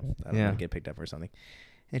it. I don't want to get picked up or something.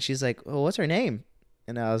 And she's like, well, what's her name?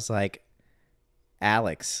 And I was like,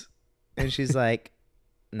 Alex. And she's like,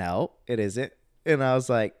 no, it isn't. And I was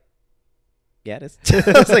like, yeah, it is. I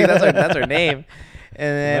was like, that's her name.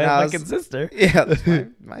 And then my I was fucking sister. Yeah, that's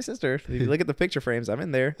my sister. If you look at the picture frames, I'm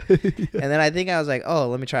in there. And then I think I was like, oh,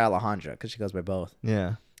 let me try Alejandra, because she goes by both.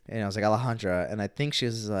 Yeah. And I was like, Alejandra. And I think she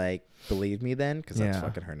was like, believe me then, because that's Yeah.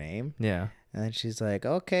 fucking her name. Yeah. And then she's like,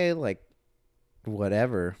 okay, like,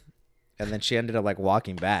 whatever. And then she ended up like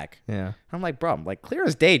walking back. Yeah. I'm like, bro, I'm like clear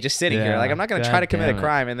as day, just sitting here. Yeah. Like, I'm not going to God try to commit a damn it.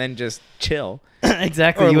 crime and then just chill.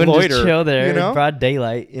 Exactly. Or You wouldn't just loiter, chill there you know? in broad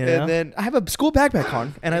daylight, you know? And then I have a school backpack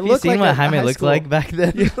on, and I Have you look seen like what a Jaime high looked school- like back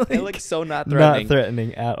then? Yeah, Like, it looks so not threatening. Not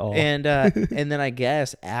threatening at all. And and then I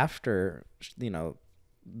guess after, you know,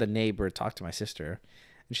 the neighbor talked to my sister,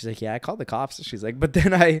 and she's like, yeah, I called the cops. She's like, but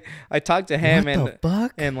then I talked to him, What and the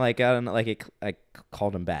fuck? and like I don't know, like I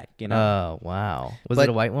called him back, you know. Oh wow. Was But- it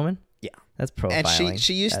a white woman? Yeah. That's profiling. And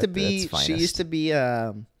she used to be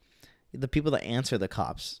the people that answer the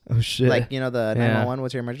cops. Oh shit. Like, you know, the Yeah. 911,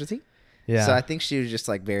 what's your emergency? Yeah. So I think she was just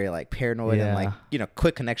like very like paranoid and like, you know,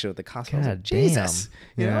 quick connection with the cops. I was like, God Jesus,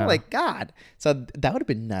 damn. you know, Yeah. like God. So that would have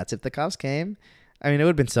been nuts if the cops came. I mean, it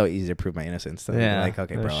would have been so easy to prove my innocence. So Yeah. like,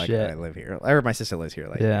 okay, Oh, bro, like, shit. I live here. Or my sister lives here.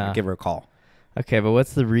 Like, Yeah. give her a call. Okay, but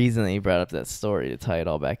what's the reason that you brought up that story to tie it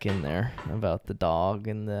all back in there about the dog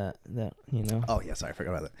and that you know? Oh yeah, sorry, I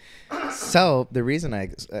forgot about that. So the reason I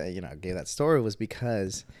gave that story was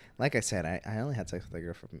because, like I said, I only had sex with a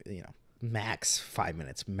girl for max 5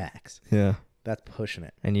 minutes max. Yeah. That's pushing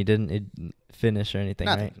it. And you didn't finish or anything,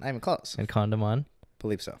 Nothing. right? Not even close. And condom on?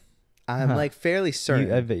 Believe so. I'm like fairly certain.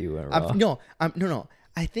 I bet you went raw. No.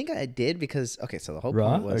 I think I did because so the whole Raw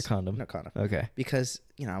point was or condom? No condom. Okay. Because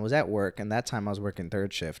I was at work and that time I was working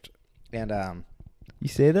third shift, and You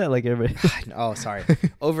say that like everybody. oh sorry,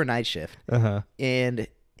 overnight shift. And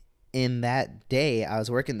in that day, I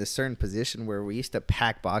was working this certain position where we used to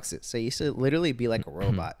pack boxes. So it used to literally be like a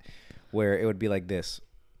robot, where it would be like this.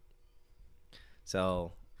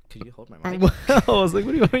 So could you hold my mic? I was like,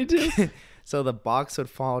 what do you want me to do? So the box would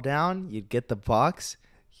fall down. You'd get the box.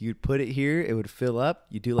 You'd put it here. It would fill up.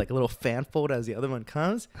 You do like a little fan fold as the other one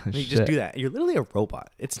comes. And you just do that. You're literally a robot.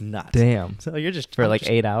 It's nuts. Damn. So you're just For like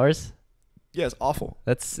 8 hours? Yeah, it's awful.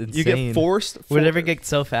 That's insane. You get forced. Would it ever get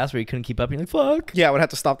so fast where you couldn't keep up? And you're like, fuck. Yeah, I would have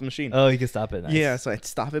to stop the machine. Oh, you can stop it. Nice. Yeah, so I'd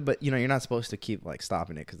stop it, but you're not supposed to keep like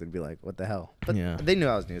stopping it because they'd be like, "What the hell?" But Yeah. they knew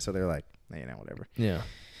I was new, so they're like, whatever. Yeah.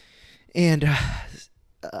 And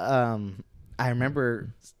I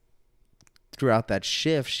remember throughout that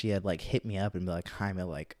shift, she had like hit me up and be like, "Jaime,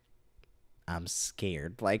 like, I'm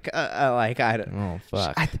scared." Like, I don't. Oh,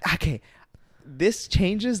 fuck. Okay, this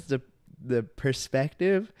changes the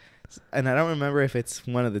perspective, and I don't remember if it's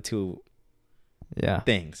one of the two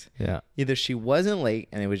things. Yeah. Either she wasn't late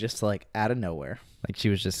and it was just like out of nowhere, Like she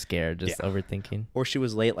was just scared, just overthinking. or she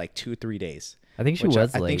was late like 2-3 days. I think she Which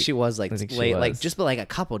was I late. think she was like I think she late, like was. just but like a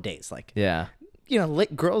couple days, like Yeah.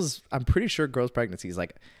 late girls. I'm pretty sure girls' pregnancies,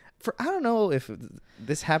 like I don't know if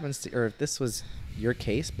this happens to or if this was your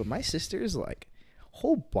case, but my sister's like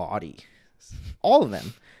whole body, all of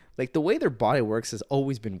them. Like the way their body works has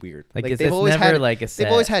always been weird. Like they've it's always never had like a set.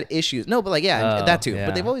 they've always had issues. No, but like that too. yeah.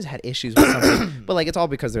 But they've always had issues with something. But like it's all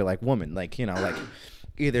because they're like women. Like like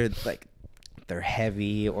either like they're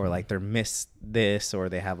heavy or like they're missed this or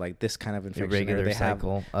they have like this kind of infection. Irregular or they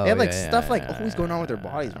cycle. Have, they have like yeah, stuff yeah, like yeah, always going on with their yeah,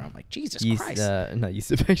 bodies. yeah. Where I'm like, Jesus Yeast, Christ. not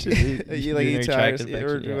yeast infection. You like urinary eat tract tires or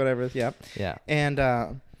infection, yeah. whatever. Yeah. Yeah. And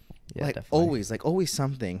Yeah, like definitely. always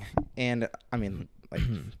something. And I mean, like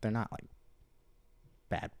they're not like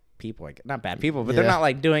bad people, like not bad people, but they're not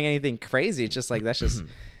like doing anything crazy. It's just like that's just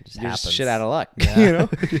happens. shit out of luck, Yeah. you know.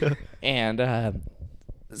 Yeah. And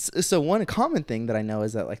so one common thing that I know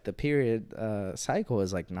is that like the period cycle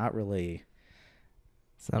is like not really.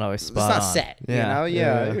 It's not always It's spot not on. set, Yeah.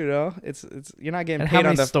 you know. It's you're not getting And paid how on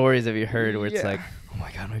many the. stories have you heard where it's Yeah. like, oh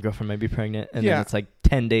my god, my girlfriend might be pregnant, and Yeah. then it's like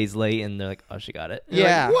 10 days late, and they're like, oh, she got it. And you're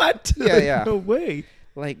Yeah. like, what? Yeah. No way.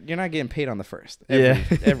 Like you're not getting paid on the first. Yeah.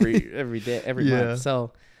 every day, every Yeah. month.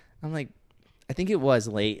 So I'm like, I think it was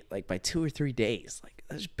late, like by 2 or 3 days, like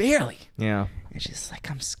that's barely. Yeah. And she's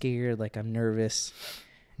like, I'm scared, like I'm nervous,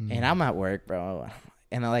 and I'm at work, bro.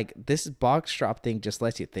 And like this box drop thing just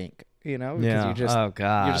lets you think, you know? Because Yeah. you're just, oh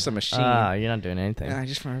god. you're just a machine. You're not doing anything. And I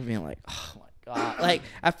just remember being like, oh my god. Like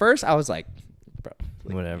at first I was like, bro,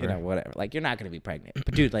 like, Whatever. Whatever. Like you're not gonna be pregnant.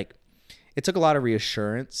 But dude, like, it took a lot of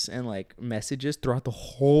reassurance and like messages throughout the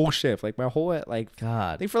whole shift. Like my whole I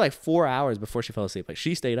God. think for like 4 hours before she fell asleep. Like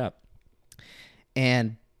she stayed up.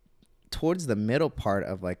 And towards the middle part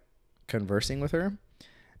of like conversing with her,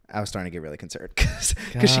 I was starting to get really concerned because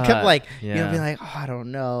she kept God, like, yeah. being like, oh, I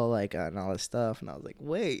don't know, like, and all this stuff. And I was like,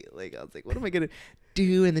 wait, like, I was like, what am I going to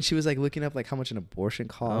do? And then she was like looking up like how much an abortion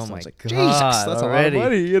costs. Oh I was my like, God, Jesus, that's already. a lot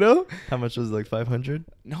of money, you know? How much was it, like 500?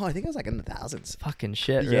 No, I think it was like in the thousands. Fucking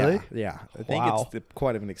shit, really? Yeah. I think Wow. it's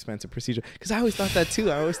quite of an expensive procedure. Because I always thought that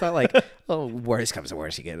too. I always thought like, oh, worst comes to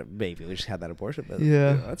worst, you get a baby. We just had that abortion. But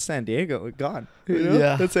Yeah. that's San Diego. Gone. You know?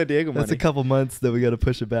 Yeah. That's San Diego money. That's a couple months that we got to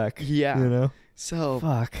push it back. Yeah. You know? So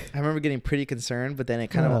Fuck. I remember getting pretty concerned, but then it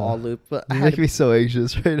kind of all looped. But I You had make to, me so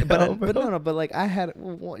anxious right now, but bro. no, but like I had,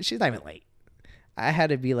 she's not even late. I had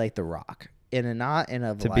to be like The Rock in a not in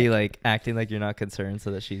a To be like acting like you're not concerned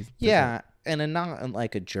so that she's yeah, and a not in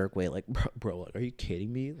like a jerk way. Like bro, like, are you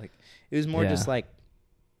kidding me? Like it was more just like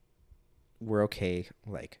we're okay.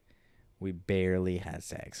 Like we barely had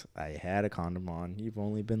sex. I had a condom on. You've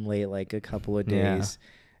only been late like a couple of days,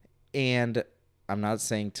 and I'm not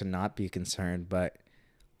saying to not be concerned, but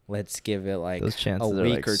let's give it like those chances a are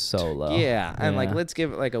week like or so low. yeah, and like Yeah. let's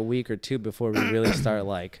give it like a week or two before we really start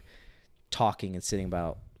like talking and sitting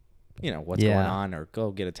about you know, what's going on, or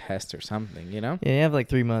go get a test or something, you know? Yeah, you have like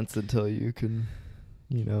 3 months until you can,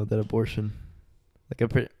 you know, that abortion.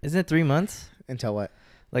 Like isn't it 3 months? Until what?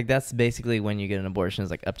 Like that's basically when you get an abortion, is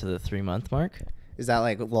like up to the 3 month mark. Is that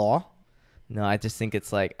like law? No, I just think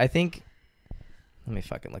it's like, I think, let me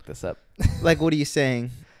fucking look this up. Like, what are you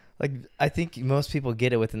saying? Like, I think most people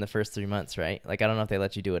get it within the first 3 months, right? Like, I don't know if they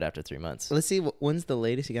let you do it after 3 months. Let's see. When's the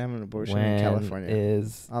latest you can have an abortion When in California?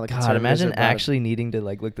 is Oh, the God? conservatives Imagine are about actually needing to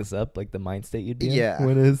like look this up, like the mind state you'd be in. Yeah.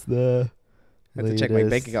 When is the I have to check my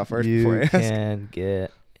bank latest account first you before I ask. can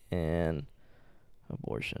get an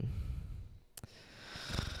abortion?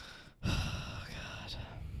 Oh God,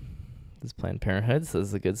 this is Planned Parenthood, so this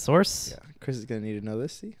is a good source. Yeah, Chris is gonna need to know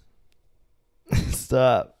this. See.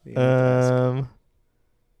 Stop. You need to ask.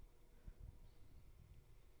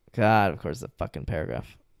 God, of course, the fucking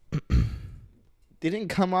paragraph. Didn't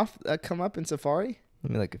come up in Safari?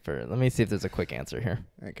 Let me see if there's a quick answer here.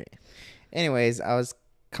 Okay. Anyways, I was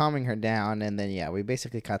calming her down, and then we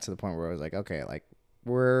basically got to the point where I was like, okay, like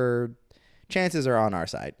chances are on our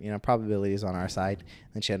side, you know, probability is on our side.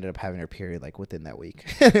 And she ended up having her period like within that week.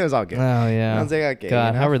 It was all good. Oh yeah. And I was like, okay. God,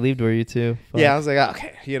 you know? how relieved were you too? Yeah, I was like,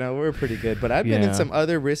 okay, you know, we're pretty good. But I've been in Yeah. some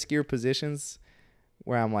other riskier positions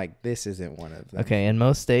where I'm like, this isn't one of them. Okay, in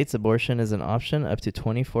most states, abortion is an option up to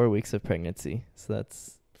 24 weeks of pregnancy. So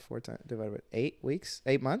that's 4 times divided by 8 weeks,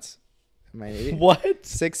 8 months. Am I an idiot? what?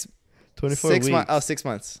 6 24 6 weeks. months. Oh, 6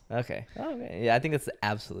 months. Okay. Yeah, I think that's the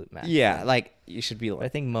absolute max. Yeah, like you should be I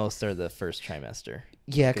like. think most are the first trimester.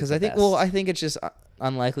 Yeah, because the I think best. I think it's just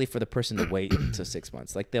unlikely for the person to wait until 6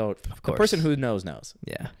 months. Like the course. person who knows.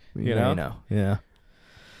 Yeah. You know? Yeah.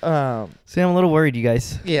 Um. See, I'm a little worried, you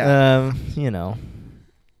guys. Yeah. You know,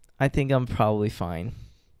 I think I'm probably fine,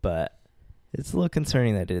 but it's a little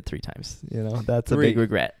concerning that I did it 3 times. You know, that's a 3. big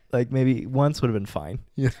regret. Like maybe once would have been fine,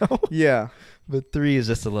 you know? Yeah. But 3 is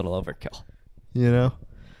just a little overkill, you know?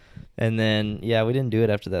 And then, yeah, we didn't do it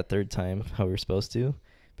after that 3rd time how we were supposed to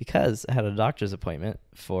because I had a doctor's appointment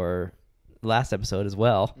for last episode as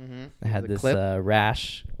well. Mm-hmm. I had this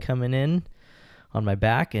rash coming in on my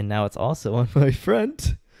back, and now it's also on my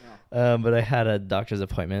front. Wow. But I had a doctor's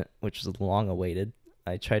appointment, which was long awaited.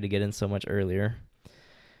 I tried to get in so much earlier,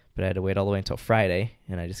 but I had to wait all the way until Friday,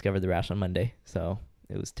 and I discovered the rash on Monday, so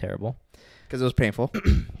it was terrible. Because it was painful.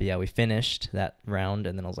 But yeah, we finished that round,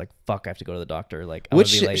 and then I was like, fuck, I have to go to the doctor. Like, I'm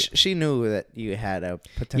Which gonna be late. she knew that you had a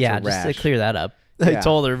potential Yeah, rash. just to clear that up. Yeah. I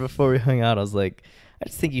told her before we hung out, I was like, I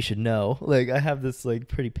just think you should know. Like, I have this, like,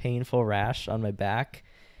 pretty painful rash on my back,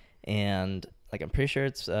 and, like, I'm pretty sure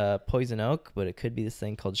it's poison oak, but it could be this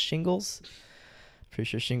thing called shingles. Pretty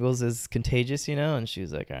sure shingles is contagious, you know? And she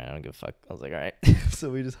was like, all right, I don't give a fuck. I was like, all right. So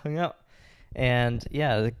we just hung out. And,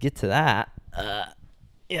 yeah, to get to that,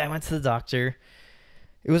 I went to the doctor.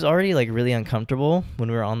 It was already, like, really uncomfortable when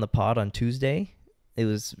we were on the pod on Tuesday. It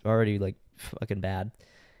was already, like, fucking bad.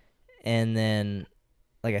 And then,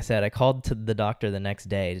 like I said, I called to the doctor the next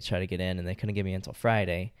day to try to get in, and they couldn't get me until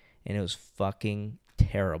Friday. And it was fucking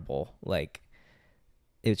terrible. Like,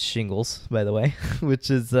 it's shingles, by the way,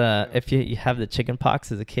 which is if you have the chicken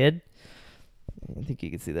pox as a kid. I think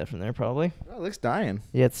you can see that from there probably. Oh, it looks dying.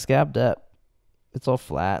 Yeah, it's scabbed up. It's all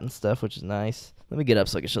flat and stuff, which is nice. Let me get up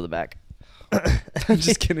so I can show the back. I'm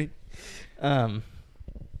just kidding. Yeah,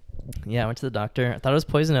 I went to the doctor. I thought it was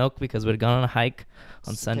poison oak because we had gone on a hike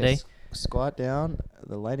on Sunday. Squat down.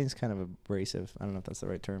 The lighting's kind of abrasive. I don't know if that's the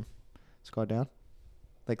right term. Squat down.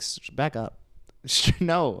 Like, back up.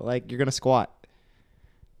 No, like, you're going to squat.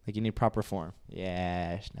 Like, you need proper form.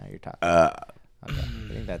 Yes, now you're talking. Okay.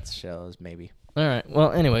 I think that shows, maybe. All right.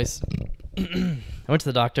 Well, anyways, I went to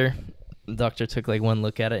the doctor. The doctor took, like, one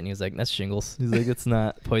look at it, and he was like, that's shingles. He's like, it's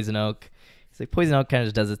not poison oak. He's like, poison oak kind of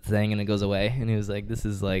just does its thing, and it goes away. And he was like, this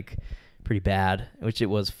is, like, pretty bad, which it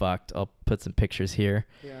was fucked. I'll put some pictures here.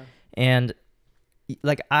 Yeah. And,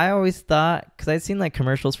 like, I always thought, because I'd seen, like,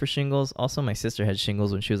 commercials for shingles. Also, my sister had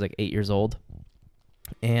shingles when she was, like, 8 years old.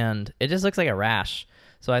 And it just looks like a rash.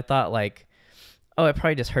 So I thought, like, oh, it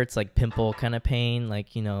probably just hurts, like, pimple kind of pain.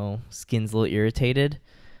 Like, you know, skin's a little irritated.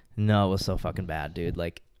 No, it was so fucking bad, dude.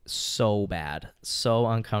 Like, so bad. So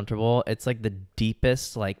uncomfortable. It's, like, the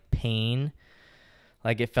deepest, like, pain.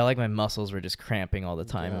 Like, it felt like my muscles were just cramping all the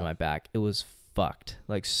time in my back. It was fucked.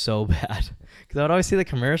 Like, so bad. Because I would always see the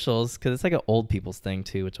commercials. Because it's, like, an old people's thing,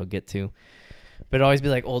 too, which I'll get to. But it'd always be,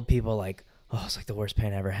 like, old people, like, oh, it's like the worst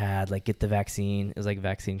pain I ever had. Like, get the vaccine. It was like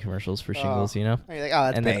vaccine commercials for shingles, you know? And you're like, oh,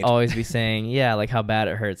 that's and pain. they'd always be saying, yeah, like how bad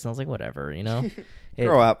it hurts. And I was like, whatever, you know? It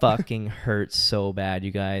Grow up. fucking hurts so bad,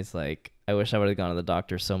 you guys. Like, I wish I would have gone to the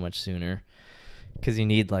doctor so much sooner. Because you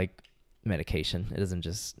need, like, medication. It doesn't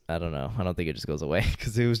just, I don't know. I don't think it just goes away.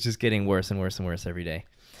 Because it was just getting worse and worse and worse every day.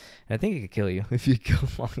 I think it could kill you if you go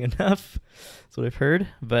long enough. That's what I've heard.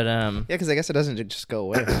 But Yeah, because I guess it doesn't just go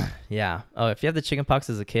away. yeah. Oh, if you have the chickenpox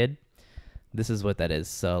as a kid, this is what that is.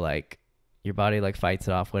 So like your body like fights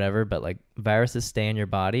it off, whatever. But like viruses stay in your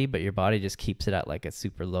body, but your body just keeps it at like a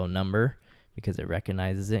super low number because it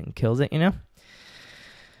recognizes it and kills it, you know?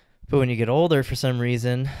 But when you get older, for some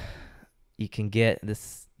reason, you can get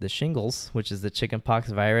the shingles, which is the chickenpox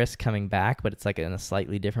virus coming back, but it's like in a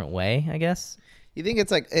slightly different way, I guess. You think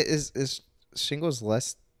it's like is shingles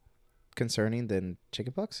less concerning than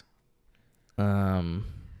chickenpox? I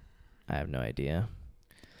have no idea.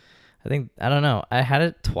 I don't know. I had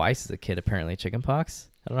it twice as a kid, apparently, chickenpox.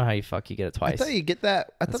 I don't know how you get it twice. I thought you get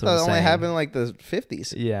that. I That's thought what that I'm only saying. happened in like the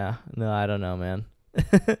 50s. Yeah. No, I don't know, man.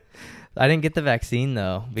 I didn't get the vaccine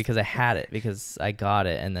though because I had it because I got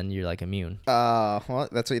it and then you're like immune. Well,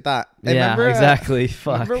 that's what you thought. Yeah, remember, exactly.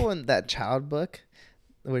 Fuck. Remember when that child book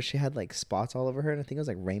where she had like spots all over her, and I think it was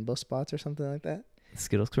like rainbow spots or something like that?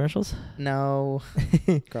 Skittles commercials? No.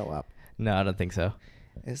 Grow up. No, I don't think so.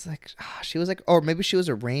 It's like she was like, or maybe she was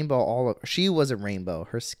a rainbow all over. She was a rainbow.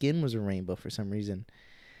 Her skin was a rainbow for some reason.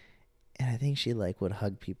 And I think she like would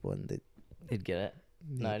hug people and They'd get it.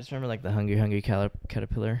 No, I just remember like the hungry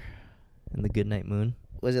caterpillar and the goodnight moon.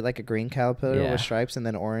 Was it like a green caterpillar Yeah. with stripes and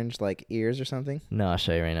then orange like ears or something? No, I'll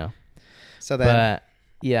show you right now. So then, But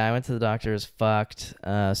yeah, I went to the doctor. It was fucked.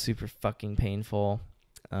 Super fucking painful.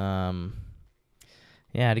 Yeah,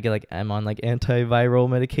 I had to get I'm on like antiviral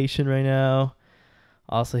medication right now.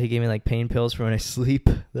 Also, he gave me like pain pills for when I sleep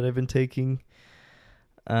that I've been taking.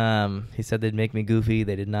 He said they'd make me goofy.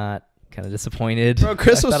 They did not. Kind of disappointed. Bro,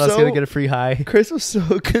 Chris I was thought I was gonna get a free high. Chris was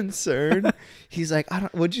so concerned. He's like,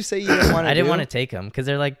 what'd you say you didn't want to I didn't want to take them because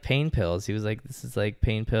they're like pain pills. He was like, this is like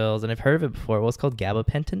pain pills. And I've heard of it before. Well, it's called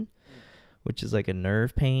gabapentin, which is like a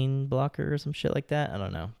nerve pain blocker or some shit like that. I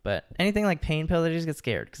don't know. But anything like pain pills, I just get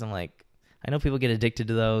scared because I'm like, I know people get addicted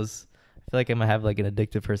to those. I feel like I'm going to have like an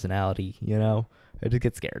addictive personality, you know? I just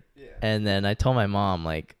get scared. Yeah. And then I told my mom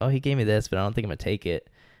like, oh, he gave me this, but I don't think I'm going to take it.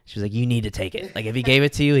 She was like, you need to take it. Like, if he gave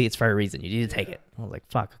it to you, it's for a reason. You need to take it. I was like,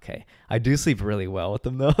 fuck, okay. I do sleep really well with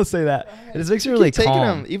them, though. I'll say that. It just makes me really taking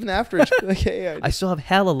calm. them even after. It's like, hey, I still have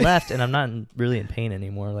hella left, and I'm not really in pain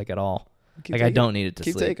anymore, like, at all. Like, I don't need it to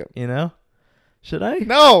keep sleep. taking 'em. You know? Should I?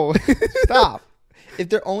 No. Stop. If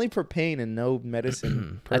they're only for pain and no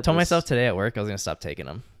medicine I told myself today at work I was going to stop taking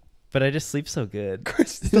them. But I just sleep so good.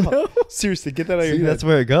 Chris, stop. Seriously, get that out of your head. That's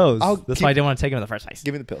where it goes. I'll That's why I didn't want to take them in the first place.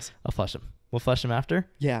 Give me the pills. I'll flush them. We'll flush them after?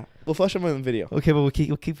 Yeah. We'll flush them in the video. Okay, but we'll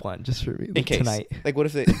keep one just for me. In case. Tonight. Like, what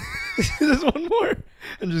if they... There's one more.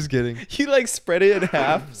 I'm just kidding. You, like, spread it in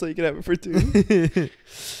half so you can have it for two?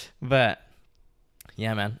 But,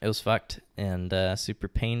 yeah, man, it was fucked and super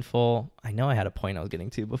painful. I know I had a point I was getting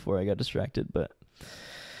to before I got distracted, but...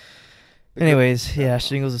 Anyways, yeah,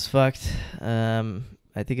 shingles is fucked.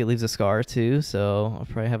 I think it leaves a scar, too, so I'll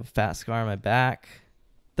probably have a fat scar on my back.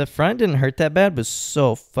 The front didn't hurt that bad, but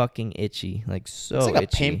so fucking itchy. Like, so itchy. It's like a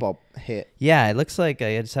paintball hit. Yeah, it looks like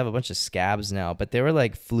I just have a bunch of scabs now, but they were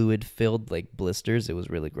like fluid-filled, like blisters. It was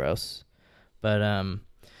really gross. But,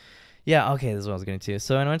 yeah, okay, this is what I was getting to.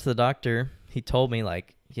 So when I went to the doctor, he told me,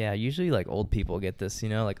 like, yeah, usually, like, old people get this, you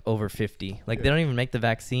know, like over 50. Like, they don't even make the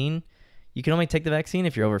vaccine. You can only take the vaccine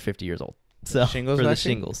if you're over 50 years old. So, Shingles for the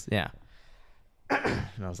vaccine? shingles, yeah.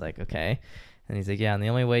 And I was like, okay. And he's like, yeah, and the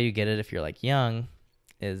only way you get it if you're, like, young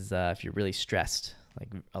is if you're really stressed, like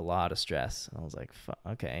a lot of stress. And I was like,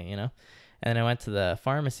 okay, you know. And then I went to the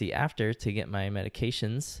pharmacy after to get my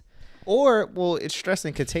medications. Or, well, it's stress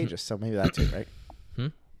and contagious, so maybe that's it,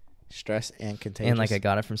 right? Stress and contagious. And, like, I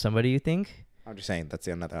got it from somebody, you think? I'm just saying that's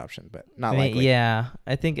another option, but not I mean, likely. Yeah,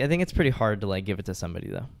 I think it's pretty hard to, like, give it to somebody,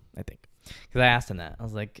 though, I think. Because I asked him that. I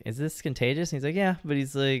was like, is this contagious? And he's like, yeah. But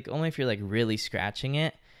he's like, only if you're, like, really scratching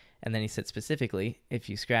it. And then he said specifically, if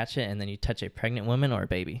you scratch it and then you touch a pregnant woman or a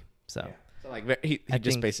baby. So, Yeah. So like he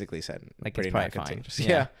just basically said, like, pretty it's probably not fine. contagious.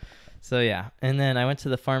 Yeah. So, yeah. And then I went to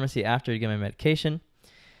the pharmacy after to get my medication.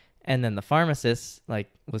 And then the pharmacist,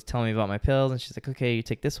 like, was telling me about my pills. And she's like, okay, you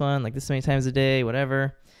take this one, like, this many times a day,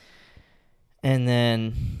 whatever. And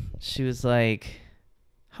then she was like,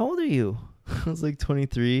 how old are you? I was like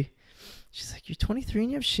 23. She's like, you're 23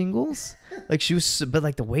 and you have shingles? Like, she was, but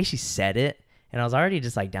like the way she said it, and I was already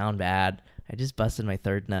just like down bad. I just busted my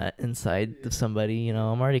third nut inside of somebody, you know,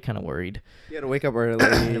 I'm already kind of worried. You had to wake up early.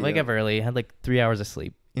 I had to wake up early. I had like 3 hours of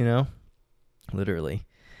sleep, you know, literally.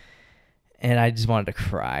 And I just wanted to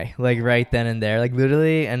cry, like right then and there, like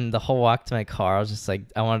literally. And the whole walk to my car, I was just like,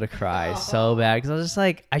 I wanted to cry so bad because I was just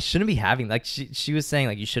like, I shouldn't be having, like, she was saying,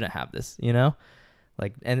 like, you shouldn't have this, you know?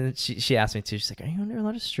 Like, and then she asked me too. She's like, are you under a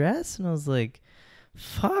lot of stress? And I was like,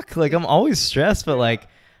 fuck, like, I'm always stressed, but like,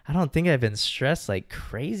 I don't think I've been stressed like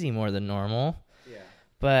crazy more than normal. Yeah.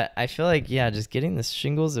 But I feel like, yeah, just getting the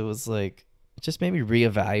shingles, it was like, it just made me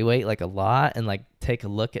reevaluate like a lot and like take a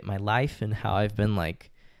look at my life and how I've been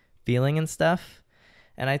like feeling and stuff.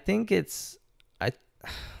 And I think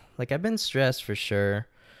I've been stressed for sure.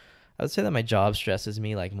 I would say that my job stresses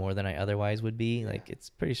me like more than I otherwise would be. Like it's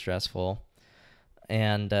pretty stressful.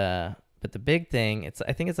 And, but the big thing,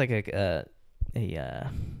 I think it's like a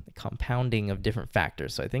compounding of different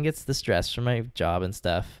factors. So I think it's the stress from my job and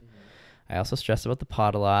stuff. I also stress about the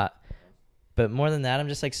pod a lot. But more than that, I'm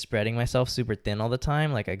just like spreading myself super thin all the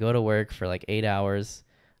time. Like I go to work for like 8 hours.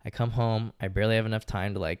 I come home. I barely have enough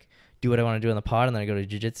time to like do what I want to do in the pod. And then I go to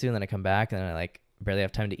jiu-jitsu and then I come back and then I like barely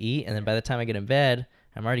have time to eat. And then by the time I get in bed,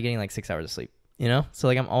 I'm already getting like 6 hours of sleep, you know? So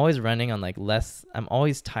like I'm always running on like I'm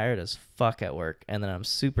always tired as fuck at work. And then I'm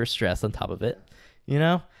super stressed on top of it, you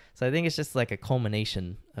know? So I think it's just like a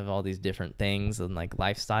culmination of all these different things and like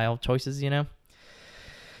lifestyle choices, you know?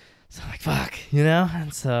 So I'm like, fuck, you know?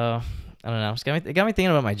 And so I don't know. It got me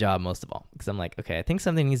thinking about my job most of all, because I'm like, okay, I think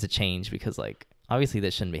something needs to change because like obviously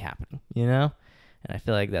this shouldn't be happening, you know? And I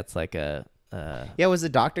feel like that's like yeah, was the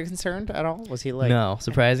doctor concerned at all? Was he like... No,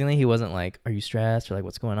 surprisingly, he wasn't like, are you stressed or like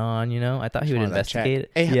what's going on, you know? I thought he would investigate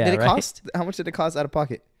it. Hey, yeah, did it cost? How much did it cost out of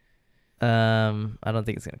pocket? I don't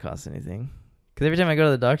think it's going to cost anything. Because every time I go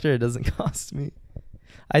to the doctor, it doesn't cost me.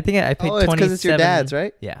 I think I paid 27. Oh, it's because it's your dad's,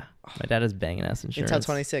 right? Yeah. My dad is banging ass insurance. Until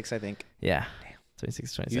 26, I think. Yeah. Damn.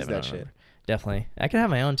 26, 27. Use that shit. Definitely. I could have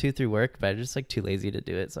my own too through work, but I'm just like too lazy to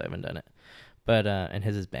do it, so I haven't done it. But, and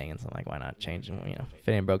his is banging, so I'm like, why not change it? You know, if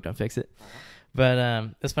it ain't broke, don't fix it.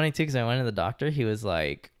 But it's funny too, because I went to the doctor. He's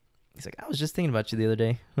like, I was just thinking about you the other day.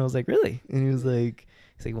 And I was like, really? And he's like,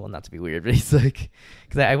 well, not to be weird, but he's like,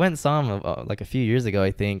 because I went and saw him like a few years ago,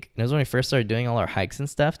 I think. And it was when we first started doing all our hikes and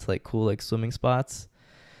stuff to like cool like swimming spots.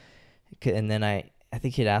 And then I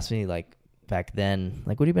think he'd asked me like back then,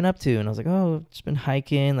 like, what have you been up to? And I was like, oh, just been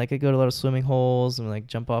hiking. Like I go to a lot of swimming holes and like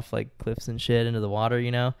jump off like cliffs and shit into the water,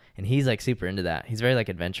 you know? And he's like super into that. He's very like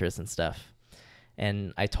adventurous and stuff.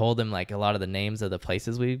 And I told him like a lot of the names of the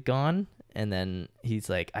places we've gone. And then he's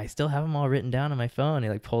like, I still have them all written down on my phone. He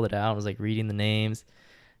like pulled it out and was like reading the names.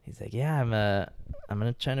 He's like, yeah, I'm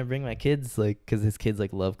gonna try to bring my kids, like, because his kids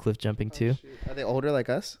like love cliff jumping too. Shoot. Are they older like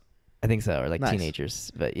us? I think so, or like nice.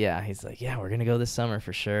 Teenagers. But yeah, he's like, yeah, we're gonna go this summer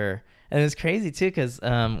for sure. And it was crazy too, because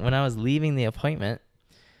when I was leaving the appointment,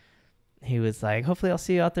 he was like, hopefully I'll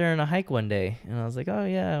see you out there on a hike one day. And I was like, oh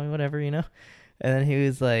yeah, whatever, you know. And then he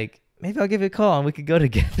was like, maybe I'll give you a call and we could go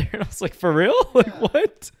together. And I was like, for real? Like,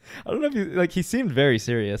 what? I don't know if he seemed very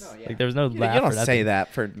serious. Oh, yeah. Like there was no laugh. You don't say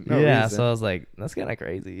that for no reason. So I was like, that's kind of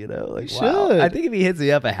crazy, you know? Like, you wow. should. I think if he hits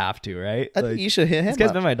me up, I have to, right? I think you should hit him This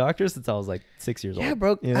guy's been my doctor since I was like 6 years old. Yeah,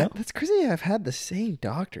 bro. You know? That's crazy. I've had the same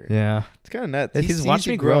doctor. Yeah. It's kind of nuts. He's watched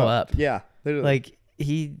me grow up. Yeah. Literally. Like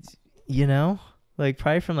he, you know, like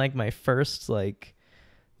probably from like my first like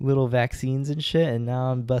little vaccines and shit. And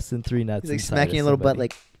now I'm busting 3 nuts. He's like smacking a little butt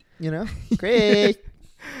like, you know, great.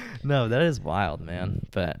 No, that is wild, man.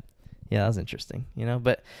 But yeah, that was interesting, you know.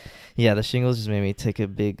 But yeah, the shingles just made me take a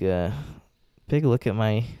big look at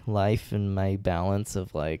my life and my balance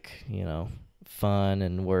of like, you know, fun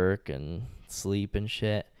and work and sleep and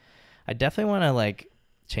shit. I definitely want to like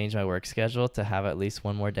change my work schedule to have at least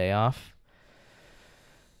one more day off.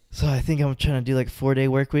 So I think I'm trying to do like a 4-day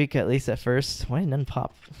work week at least at first. Why didn't none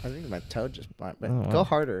pop? I think my toe just popped. But Oh, go wow.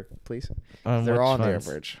 harder, please. On They're which all on the ones?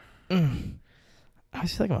 average. I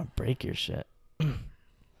just feel like I'm gonna break your shit.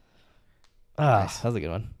 Nice. That was a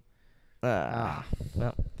good one. Well,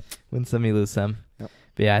 win some, you lose some. Yep.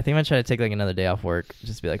 But yeah, I think I'm gonna try to take like another day off work,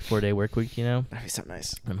 just be like 4-day work week, you know. That'd be so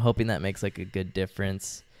nice. I'm hoping that makes like a good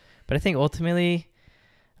difference. But I think ultimately,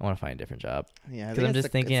 I want to find a different job. Yeah, Because I'm just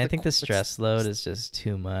thinking, I think the stress load is just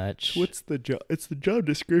too much. What's the job? It's the job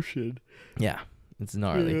description. Yeah, it's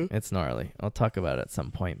gnarly. Yeah. It's gnarly. I'll talk about it at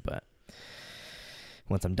some point, but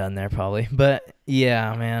once I'm done there probably. But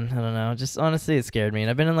yeah, man, I don't know. Just honestly, it scared me. And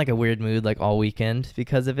I've been in like a weird mood like all weekend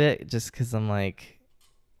because of it. Just because I'm like,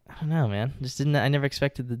 I don't know, man. I never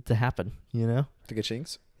expected it to happen, you know? To get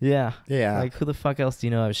shings? Yeah. Yeah. Like who the fuck else do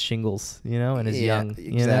you know has shingles, you know, and is young,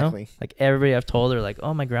 you exactly. know? Like everybody I've told her like,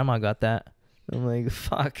 oh, my grandma got that. I'm like,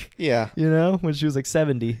 fuck. Yeah. You know, when she was like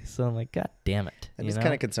 70. So I'm like, God damn it. And it's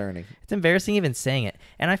kind of concerning. It's embarrassing even saying it.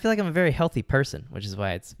 And I feel like I'm a very healthy person, which is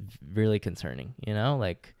why it's really concerning, you know?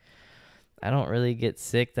 Like, I don't really get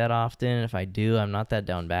sick that often. If I do, I'm not that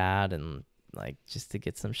down bad. And like, just to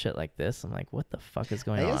get some shit like this, I'm like, what the fuck is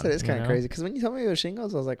going on? I guess it is kind of crazy. Because when you told me it was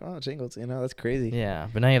shingles, I was like, oh, shingles, you know, that's crazy. Yeah.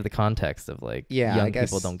 But now you have the context of like, Yeah, young I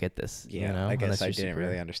guess, people don't get this. Yeah, you know? I guess Unless I you're didn't super-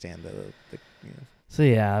 really understand the you know. So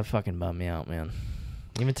yeah, it fucking bummed me out, man.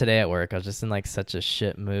 Even today at work, I was just in like such a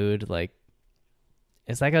shit mood. Like,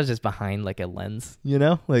 it's like I was just behind like a lens, you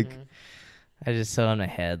know? Like, I just saw in my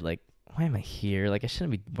head, like, why am I here? Like, I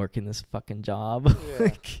shouldn't be working this fucking job. Yeah.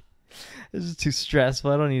 Like, it's just too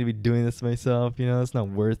stressful. I don't need to be doing this to myself. You know, it's not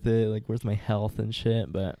worth it. Like, where's my health and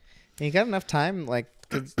shit? But You got enough time, like,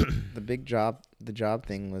 'cause the job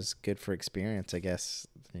thing was good for experience, I guess.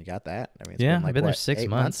 You got that. I mean, it's yeah, been like, I've been there what, 6 8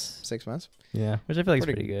 months. 6 months. Yeah, which I feel like is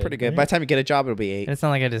pretty good. Pretty good. Right? By the time you get a job, it'll be 8. And it's not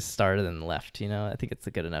like I just started and left, you know? I think it's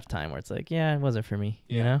a good enough time where it's like, yeah, it wasn't for me,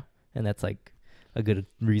 you know? And that's like a good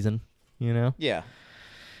reason, you know? Yeah.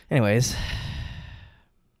 Anyways,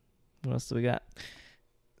 what else do we got?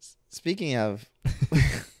 Speaking of,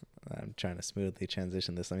 I'm trying to smoothly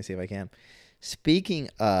transition this. Let me see if I can. Speaking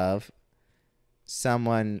of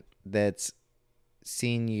someone that's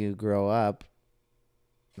seen you grow up.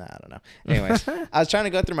 Nah, I don't know. Anyways, I was trying to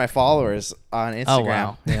go through my followers on Instagram. Oh,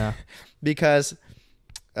 wow. Yeah. Because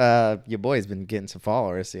your boy's been getting some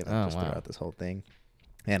followers, you know, Oh, wow. throughout this whole thing.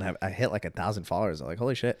 And I hit like 1,000 followers. I'm like,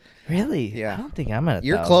 holy shit. Really? Yeah. I don't think I'm at 1,000.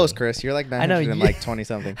 You're close, Chris. You're like I know, 900 and like 20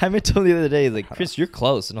 something. Jaime told me the other day, he's like, Chris, you're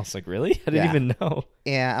close. And I was like, really? I didn't even know.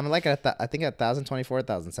 Yeah, I'm like at I think at 1,024,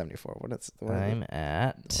 1,074. What I'm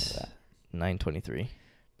at 923.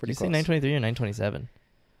 Pretty Did you say close. 923 or 927?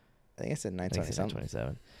 I think I said I think 920 it's something.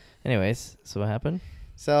 927. Anyways, so what happened?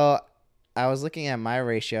 So I was looking at my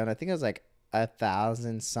ratio, and I think it was like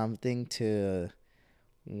 1,000 something to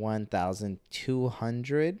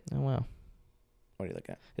 1,200. Oh, wow. What are you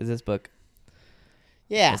looking at? Is this book? I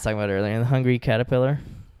Yeah. was talking about earlier, The Hungry Caterpillar.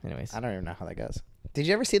 Anyways. I don't even know how that goes. Did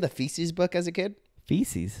you ever see the Feces book as a kid?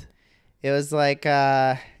 Feces. It was like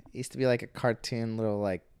it used to be like a cartoon little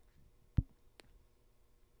like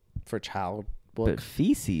for child book. But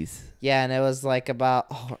feces. Yeah, and it was like about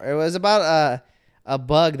a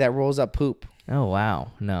bug that rolls up poop. Oh,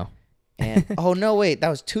 wow. No. And oh no, wait, that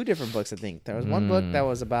was 2 different books. I think there was one book that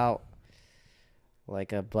was about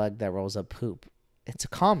like a bug that rolls up poop. It's a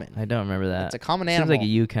common. I don't remember that. It's a common Seems animal. like a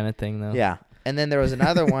you kind of thing, though. Yeah, and then there was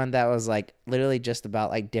another one that was like literally just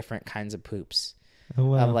about like different kinds of poops Oh,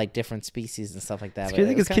 wow. of like different species and stuff like that. It's But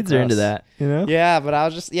crazy it was because kinda kids are into gross. that, you know? Yeah, but I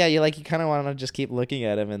was just you kind of want to just keep looking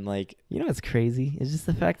at them and like You know what's crazy? It's just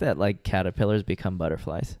the fact that, like, caterpillars become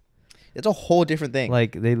butterflies. it's a whole different thing.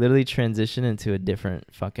 Like, they literally transition into a different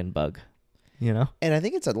fucking bug, you know? And I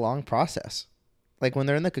think it's a long process. Like when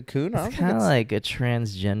they're in the cocoon, I don't It's think kind of it's like a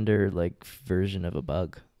transgender, like, version of a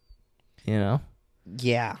bug, you know?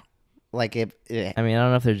 yeah. Like I mean, I don't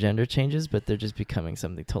know if their gender changes, but they're just becoming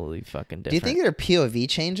something totally fucking do you different. think their POV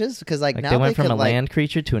changes? Because like now they went from could, a like, land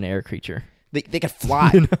creature to an air creature. they could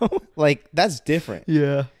fly. You know? Like that's different.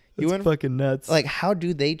 Yeah. You It's went- fucking nuts. Like how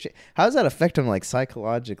do they? How does that affect them like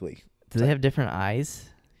psychologically? do they have different eyes?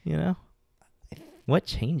 You know? What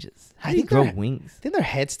changes? How I do you think grow they're- wings? I think their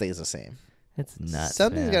head stays the same. It's nuts.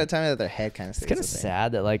 Something's man. got to tell me that their head kind of It's stays kind the of same.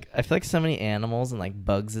 sad that, like, I feel like so many animals and, like,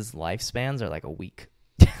 bugs' lifespans are like a week.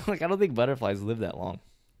 Like, I don't think butterflies live that long.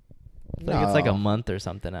 I feel like it's like a month or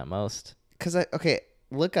something at most. Because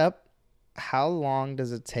look up how long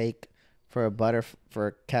does it take for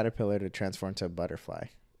a caterpillar to transform into a butterfly?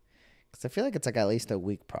 Because I feel like it's like at least a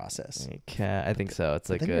week process. I think so. It's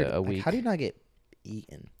like a week. How do you not get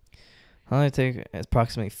eaten? How long it take?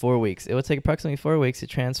 Approximately 4 weeks. It would take approximately 4 weeks to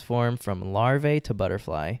transform from larvae to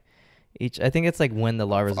butterfly. I think it's like when the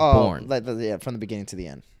larva is born. Like from the beginning to the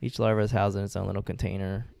end. Each larva is housed in its own little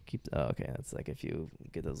container. Okay, that's like if you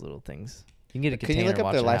get those little things. You can get a Can container. you look up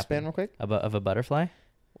watch their it lifespan happen. real quick? Of a butterfly?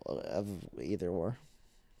 Of either or.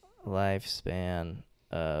 Lifespan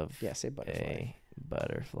of Say butterfly. a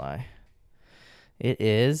butterfly. It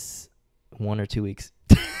is 1 or 2 weeks.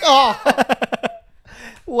 Oh,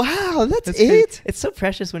 wow, that's Crazy. it. It's so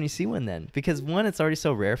precious when you see one then, because one, it's already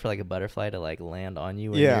so rare for like a butterfly to like land on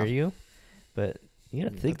you or near you, but you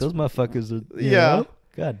gotta think those motherfuckers are. You know?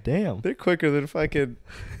 God damn. They're quicker than fucking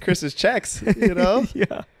Chris's checks. You know.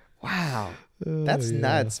 Yeah. Wow, that's yeah.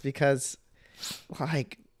 nuts because,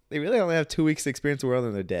 like, they really only have 2 weeks to experience the world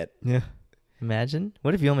and they're dead. Yeah. Imagine.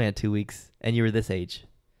 What if you only had 2 weeks and you were this age?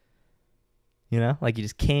 You know, like you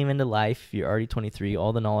just came into life. You're already 23.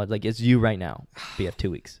 All the knowledge, like it's you right now. But you have 2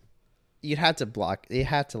 weeks. You'd have to you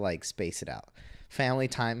had to like space it out. Family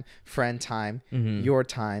time, friend time, Mhm. your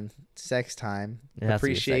time, sex time, It has to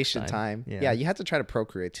be sex appreciation time. time. Yeah. Yeah, you have to try to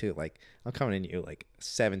procreate too. Like I'm coming in you like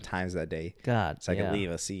 7 times that day, God. so I can leave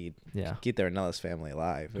a seed, Yeah. keep their Nellis family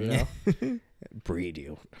alive. You know, breed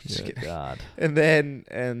you. I'm just Yeah, kidding. God. And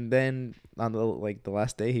then on the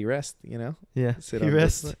last day he rests. You know, Yeah. sit You on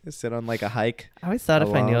rest. sit on like a hike. I always thought if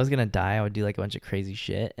I knew I alone. was gonna die, I would do like a bunch of crazy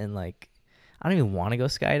shit and like I don't even want to go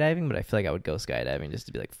skydiving, but I feel like I would go skydiving just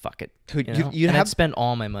to be like, fuck it. Dude, You know? you'd And have I'd spend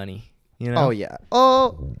all my money. You know? Oh yeah.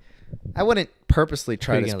 Oh, I wouldn't purposely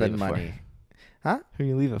try Who to you gonna spend leave it for? money. Huh? Who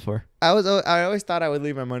you leave it for? I always thought I would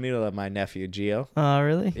leave my money to my nephew Gio. Oh,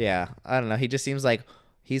 really? Yeah, I don't know. He just seems like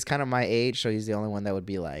he's kind of my age, so he's the only one that would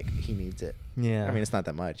be like he needs it. Yeah. I mean, it's not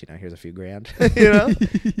that much, Here's a few grand, Yeah.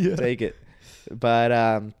 Take it. But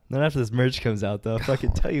Not after this merch comes out, though. If I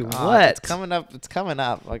can tell you oh, what. it's coming up. It's coming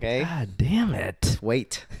up. Okay. God damn it.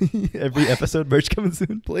 Wait. Every episode merch coming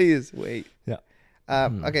soon. Please wait. Yeah.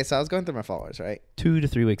 Okay, so I was going through my followers, right? 2 to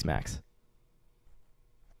 3 weeks max.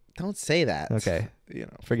 Don't say that. Okay.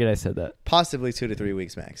 Forget I said that. Possibly 2 to 3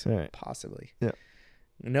 weeks max. All right. Possibly. Yeah.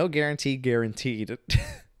 No guarantee. Guaranteed.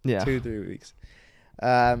 Yeah. 2-3 weeks.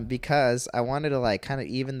 Because I wanted to kind of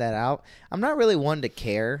even that out. I'm not really one to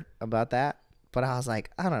care about that, but I was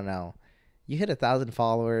like, I don't know. You hit 1,000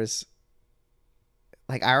 followers.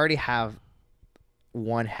 I already have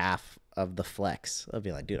one half of the flex of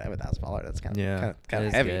being like, dude, I have 1,000 followers. That's kind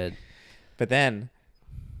of heavy. Good. But then,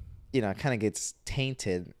 it kind of gets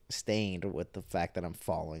stained with the fact that I'm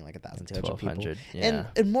following 1,200 people. Yeah.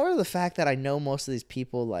 And more of the fact that I know most of these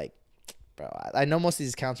people, bro, I know most of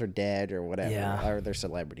these accounts are dead or whatever, or they're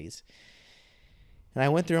celebrities. And I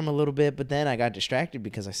went through them a little bit, but then I got distracted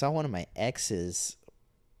because I saw one of my ex's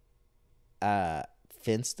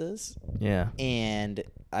Finstas. Yeah. And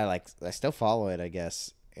I still follow it, I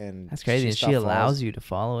guess. And That's crazy. And she allows you to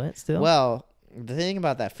follow it still? Well, the thing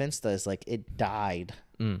about that Finsta is it died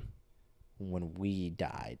when we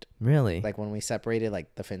died. Really? When we separated,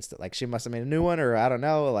 the Finsta, she must have made a new one, or I don't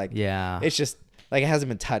know. Yeah. It's just it hasn't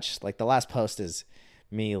been touched. The last post is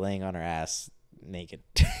me laying on her ass naked.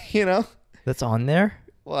 That's on there?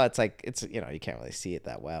 Well, it's you can't really see it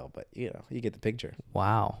that well, but you get the picture.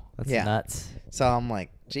 Wow. That's nuts. So I'm like,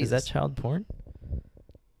 Jesus. Is that child porn?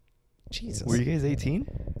 Jesus. Were you guys 18?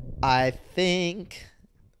 I think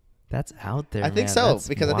that's out there. I think man. so, That's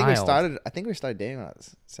because wild. I think we started dating when I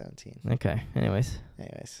was 17. Okay. Anyways, I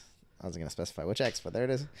wasn't gonna specify which ex, but there it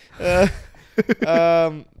is.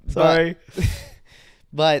 Sorry.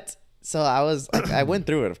 But so I was I went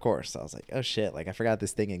through it, of course. I was like, oh shit, I forgot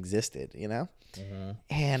this thing existed, Mm-hmm.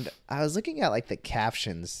 And I was looking at the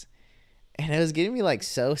captions, and it was getting me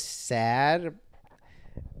so sad.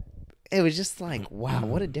 It was just wow,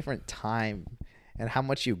 what a different time, and how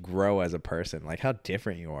much you grow as a person, how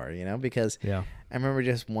different you are, because I remember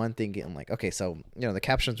just one thing getting okay, so the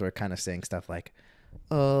captions were kind of saying stuff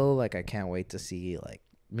oh, I can't wait to see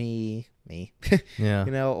me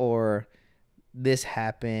yeah, or this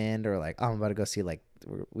happened, or oh, I'm about to go see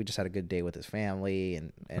we just had a good day with his family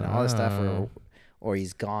and all this stuff, or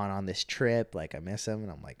he's gone on this trip, I miss him,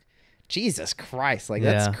 and I'm like, Jesus Christ,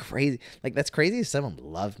 that's crazy. That's crazy if someone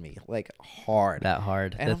loved me hard. That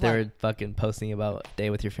hard. And that they were fucking posting about day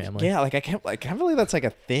with your family. Yeah, I can't believe that's a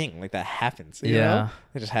thing that happens. You know?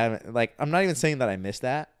 I just haven't I'm not even saying that I miss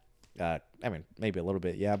that. I mean, maybe a little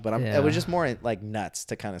bit, yeah, but it was just more nuts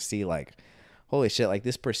to kind of see holy shit,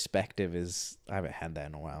 this perspective is, I haven't had that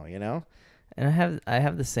in a while, And I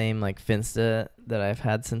have the same Finsta that I've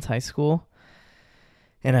had since high school.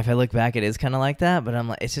 And if I look back, it is kind of like that, but I'm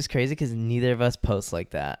like, it's just crazy because neither of us post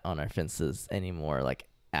like that on our Finstas anymore,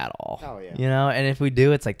 at all. Oh yeah. And if we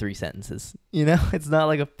do, it's 3 sentences. It's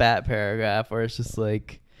not a fat paragraph, or it's just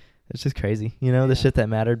it's just crazy. The shit that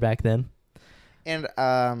mattered back then. And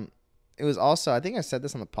it was also, I think I said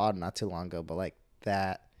this on the pod not too long ago, but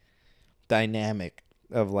that dynamic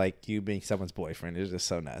of you being someone's boyfriend is just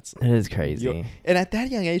so nuts. It is crazy. And at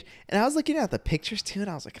that young age, and I was looking at the pictures too, and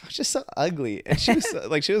I was like, I was just so ugly. And she was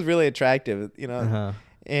she was really attractive, Uh-huh.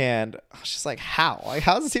 And I was just how?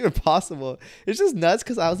 How is this even possible? It's just nuts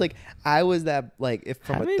because I was I was that if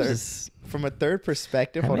from a third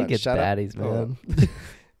perspective. Hold on, shut baddies, up, man.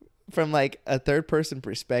 From a third person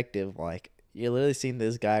perspective, you're literally seeing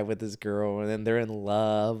this guy with this girl, and then they're in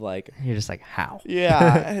love. You're just how?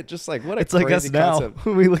 Yeah, just what a it's crazy us now. concept.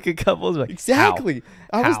 When we look at couples, exactly.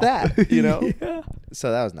 How was that? Yeah.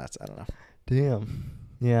 So that was nuts. I don't know. Damn.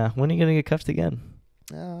 Yeah. When are you gonna get cuffed again?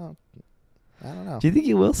 I don't know. Do you think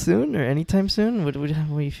you will soon or anytime soon? What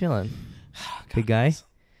are you feeling? Big guy?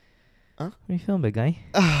 Huh? What are you feeling, big guy?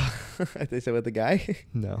 They said with the guy?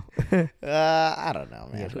 No. I don't know,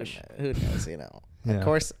 man. Who knows? Yeah. Of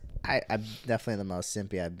course, I'm definitely the most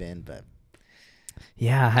simpy I've been, but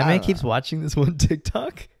yeah, Jaime keeps watching this one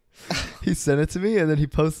TikTok. He sent it to me, and then he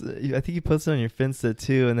posted. I think he posted on your Finsta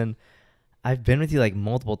too, and then I've been with you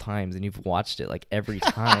multiple times, and you've watched it every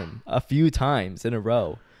time, a few times in a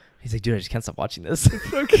row. He's like, dude, I just can't stop watching this.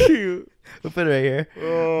 So cute. We'll put it right here.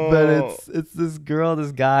 Oh. But it's this girl,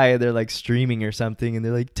 this guy, and they're like streaming or something, and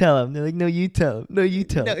they're like, tell him. They're like, no, you tell him. No, you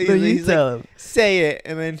tell him. No, you tell him. Say it.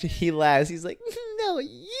 And then he laughs. He's like, no,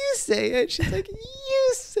 you say it. She's like,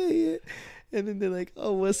 you say it. And then they're like,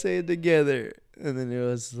 oh, we'll say it together. And then it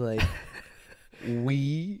was like,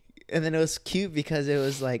 we. And then it was cute because it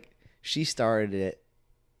was like, she started it.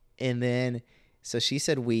 And then, so she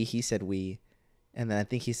said we, he said we. And then I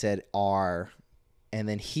think he said R. And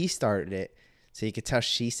then he started it. So you could tell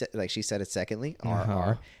she said it secondly, R,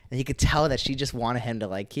 R. And you could tell that she just wanted him to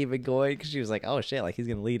like keep it going because she was like, oh shit, like he's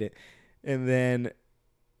going to lead it. And then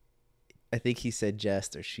I think he said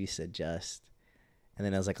just or she said just. And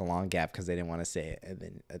then it was like a long gap because they didn't want to say it. And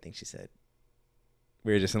then I think she said,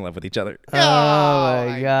 we were just in love with each other. Oh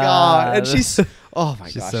my God. And she's, oh my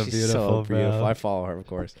she's gosh, so she's beautiful, so beautiful. bro. I follow her, of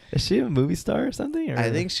course. Is she a movie star or something? Or? I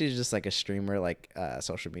think she's just like a streamer, like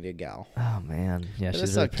social media gal. Oh man, yeah, But she's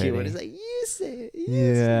it's really so cute. pretty. It's like, you say it. You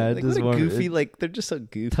Yeah, say it. it Like, does what a warm- goofy, it like, they're just so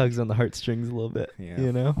goofy. tugs on the heartstrings a little bit. Yeah.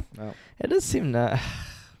 You know, Oh. it does seem not.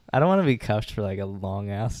 I don't want to be cuffed for like a long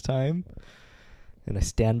ass time, and I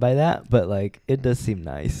stand by that. But like, it does seem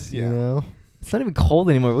nice. Yeah. You know, it's not even cold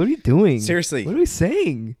anymore. What are you doing? Seriously. What are we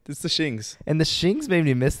saying? It's the Shings. And the Shings made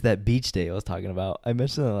me miss that beach day I was talking about. I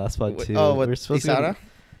mentioned in the last pod too. Oh, what? We're supposed to go Isara? to,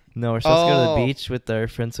 no, we're supposed to go to Oh. the beach with our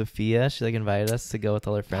friend Sophia. She like invited us to go with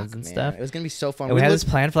all her friends and Man, stuff. it was going to be so fun. And we had this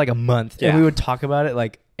plan for like a month, and Yeah. we would talk about it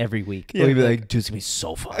like every week. Yeah, We'd be like- like, dude, it's gonna be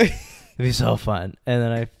so fun. It'd be so fun. And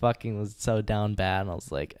then I fucking was so down bad, and I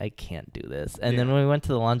was like, I can't do this. And then Yeah. when we went to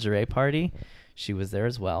the lingerie party, she was there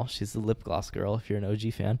as well. She's the lip gloss girl, if you're an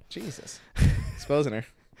OG fan. Jesus. Exposing her.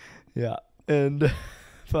 Yeah. And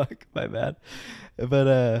fuck, my bad.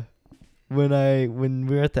 But when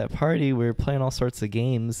we were at that party, we were playing all sorts of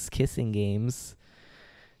games, kissing games,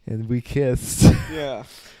 and we kissed. Yeah.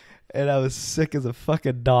 And I was sick as a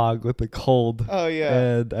fucking dog with a cold. Oh, yeah.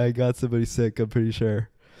 And I got somebody sick, I'm pretty sure.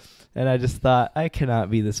 And I just thought, I cannot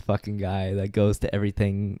be this fucking guy that goes to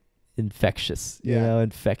everything infectious, you Yeah. know,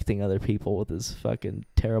 infecting other people with his fucking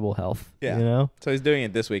terrible health. Yeah. You know? So he's doing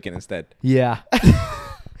it this weekend instead. Yeah.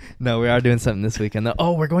 No, we are doing something this weekend though.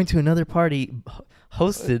 Oh, we're going to another party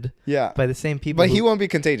hosted Yeah. by the same people. But he won't be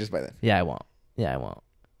contagious by then. Yeah, I won't. Yeah, I won't.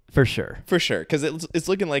 For sure. For sure. Because it's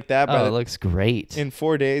looking like that. Oh, But it looks great. in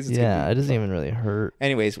 4 days. It's Yeah, gonna be it doesn't even really hurt.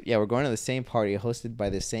 Anyways, yeah, we're going to the same party hosted by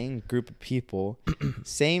the same group of people.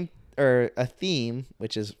 Same, or a theme,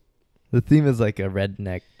 which is, The theme is like a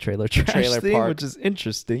redneck trailer trash Trailer theme, park. which is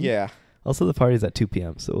interesting. yeah. Also, the party's at 2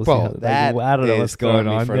 p.m., so we'll see. Bro, How, that like, I don't know is what's going throwing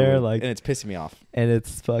me on for a there. loop, Like, and it's pissing me off. and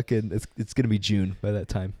it's fucking, it's gonna be June by that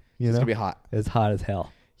time. You It's know, going to be hot. it's hot as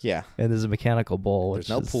hell. Yeah. And there's a mechanical bowl. There's Which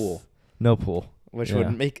no is- pool. No pool. Which Yeah.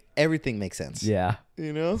 would make everything make sense. Yeah.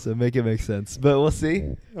 You know? So make it make sense. But we'll see.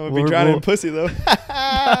 I'm going to We'll- be drowning we'll- in pussy, though.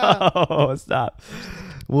 Oh, stop.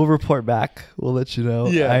 We'll report back. We'll let you know.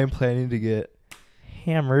 Yeah. I am planning to get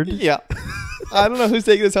hammered. Yeah. I don't know who's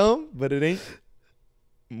taking us home, but it ain't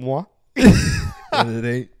moi. And it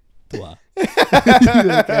ain't. Blah.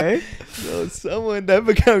 Okay. So someone, that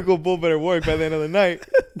mechanical bull better work by the end of the night.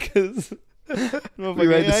 Because We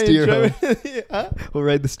ride the steer home. Huh? We'll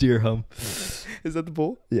ride the steer home. Is that the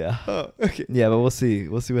bull? Yeah. Oh, okay. Yeah, but we'll see.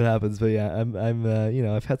 We'll see what happens. But yeah, I'm you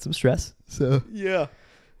know, I've had some stress. So Yeah.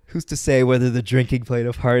 who's to say whether the drinking played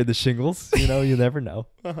a part in the shingles? You know, you never know.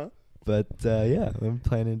 Uh-huh. But yeah, I'm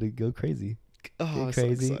planning to go crazy. Oh, Get I'm so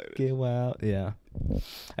crazy, excited. get wild. Yeah.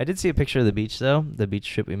 I did see a picture of the beach though, the beach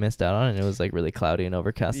trip we missed out on, and it was like really cloudy and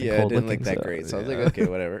overcast and Yeah, it cold didn't looking. look that so, great. So I was yeah. like, okay,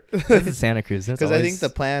 whatever. It's Santa Cruz. Because I think the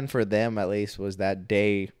plan for them, at least, was that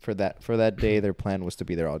day, for that day, their plan was to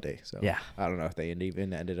be there all day. So Yeah. I don't know if they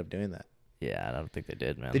even ended up doing that. Yeah, I don't think they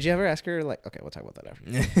did, man. Did you ever ask her, like, okay, we'll talk about that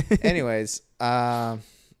after. Anyways,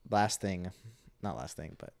 last thing, not last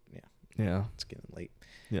thing, but yeah, Yeah. it's getting late.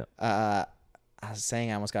 Yeah. I was saying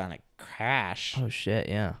I almost got in a crash. Oh shit,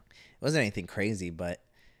 yeah. It wasn't anything crazy, but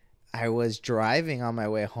I was driving on my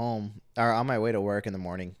way home, or on my way to work in the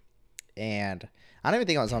morning, and I don't even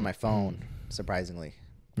think I was on my phone, surprisingly,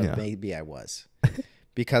 but Yeah. maybe I was,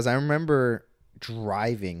 because I remember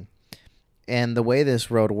driving, and the way this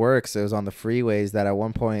road works, it was on the freeways that at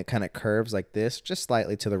one point it kind of curves like this, just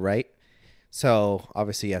slightly to the right. So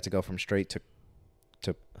obviously you have to go from straight to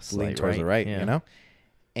lean Slight towards the right, yeah. you know?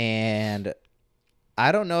 And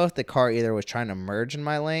I don't know if the car either was trying to merge in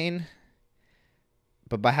my lane,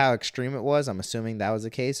 but by how extreme it was, I'm assuming that was the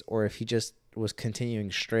case, or if he just was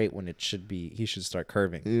continuing straight when it should be, he should start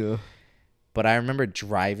curving. Yeah. But I remember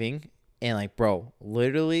driving and like, bro,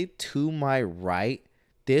 literally to my right,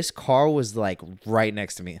 This car was like right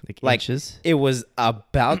next to me. Like inches? it was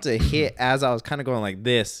about to hit as I was kind of going like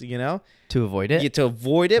this, you know? To avoid it? Yeah, to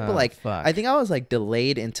avoid it. Oh, but like, fuck. I think I was like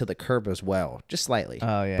delayed into the curb as well, just slightly.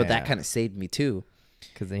 Oh, yeah. But that kind of saved me too.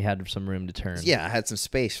 Because they had some room to turn. Yeah, I had some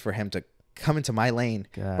space for him to come into my lane.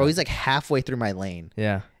 God. Bro, he's like halfway through my lane.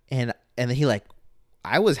 Yeah. And then he like,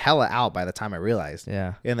 I was hella out by the time I realized.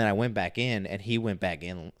 Yeah. And then I went back in and he went back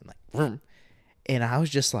in like, vroom. And I was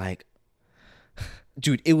just like,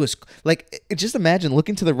 dude, it was like, just imagine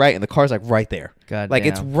looking to the right and the car's like right there. God like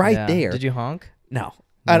damn. it's right Yeah. there. Did you honk? No.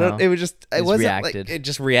 No. I don't, it was just, it wasn't reacted. like, it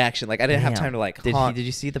just reaction. Like I didn't have Damn. time to like Did honk.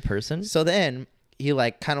 you see the person? So then he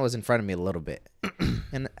like kind of was in front of me a little bit.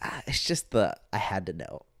 And it's just I had to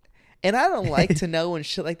know. And I don't like to know when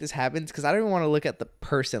shit like this happens because I don't even want to look at the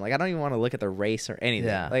person. Like I don't even want to look at the race or anything.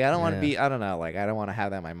 Yeah. Like I don't want to Yeah. be, I don't know. Like I don't want to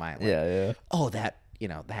have that in my mind. Like, Yeah. oh, that, you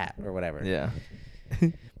know, that or whatever. Yeah.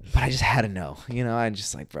 But I just had to know, you know, I'm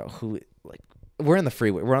just like, bro, who, like, we're in the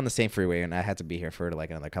freeway. We're on the same freeway and I had to be here for like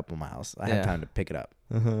another couple miles. I Yeah. had time to pick it up.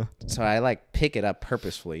 Uh-huh. So I like pick it up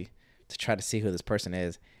purposefully to try to see who this person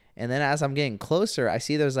is. And then as I'm getting closer, I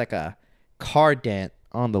see there's like a car dent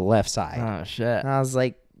on the left side. Oh, shit. And I was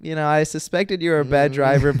like, you know, I suspected you were a bad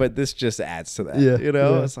driver, but this just adds to that. Yeah, You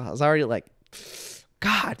know, yeah. So I was already like,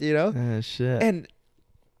 God, you know? Oh, shit. And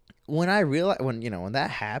when I realized, when that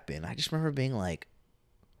happened, I just remember being like,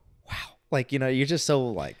 wow. Like, you know, you're just so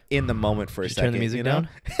like in the moment for a Did you second. turn the music you know? down?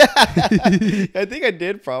 I think I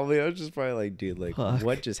did probably. I was just probably like, dude, like, Fuck.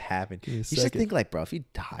 what just happened? Give me a You just second. think like, bro, if you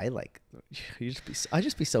die, like, I'd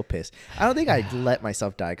just be so pissed. I don't think I'd let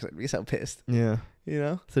myself die because I'd be so pissed. Yeah. You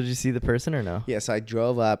know? So did you see the person or no? Yeah, so I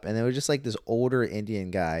drove up, and there was just like this older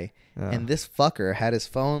Indian guy, Oh. and this fucker had his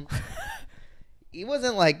phone. He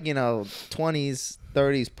wasn't like, you know, 20s,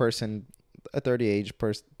 30s person, a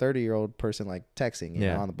 30-year-old person like texting, you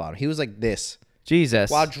know, on the bottom. He was like this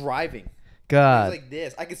Jesus. while driving. He God. was like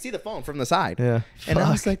this. I could see the phone from the side. Yeah. And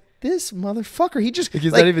I was Fuck. like, this motherfucker, he just, Like,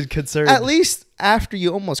 he's like, not even concerned. at least after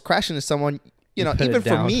you almost crash into someone, you know, put it even for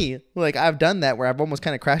down. me, like I've done that where I've almost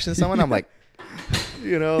kind of crashed into someone. I'm like,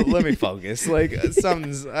 you know, let me focus. Like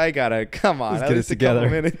I gotta, come on. Let's at get it least a couple together.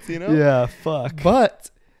 minutes, you know? Yeah. Fuck.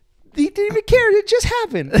 But he didn't even care. It just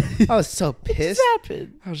happened. I was so pissed.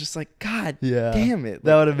 happened. I was just like, God Yeah. damn it.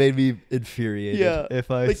 That would have made me infuriated. Yeah. If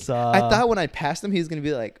I Like, saw. I thought when I passed him, he was going to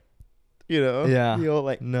be like, you know? Yeah. You know,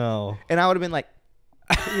 like, No. and I would have been like,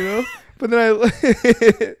 you know? But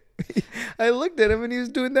then I looked at him and he was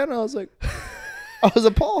doing that and I was like, I was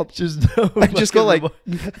appalled. Just no. I just go like,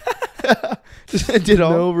 just did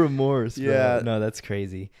all. No remorse. Bro. Yeah. No, that's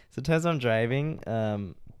crazy. Sometimes I'm driving.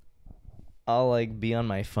 I'll like be on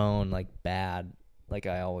my phone like bad, like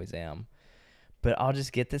I always am, but I'll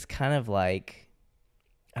just get this kind of like,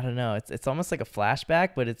 I don't know. It's almost like a flashback,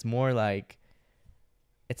 but it's more like,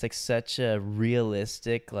 it's like such a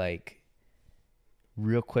realistic, like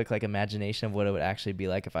real quick, like imagination of what it would actually be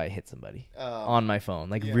like if I hit somebody on my phone,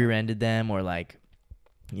 like yeah. rear-ended them or like,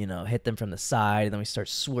 you know, hit them from the side and then we start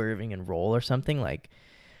swerving and roll or something. Like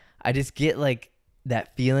I just get like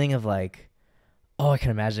that feeling of like, oh, I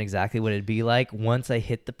can imagine exactly what it'd be like once I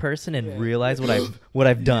hit the person and realize what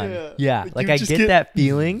I've done. Yeah. Like You I just get that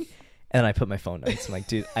feeling and I put my phone down. So I'm like,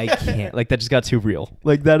 dude, I can't. Like that just got too real.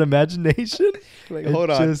 Like that imagination, Like, it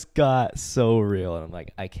hold on. just got so real. And I'm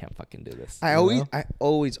like, I can't fucking do this. I you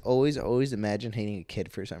always know? imagine hating a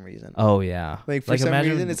kid for some reason. Oh yeah. Like for some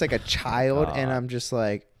imagine- reason, it's like a child, and God. I'm just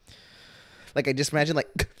like I just imagine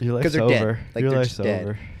like Your life's because they're over. dead. Like Your they're life's just dead.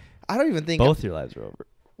 over. I don't even think Both your lives are over.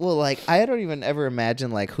 well, like I don't even ever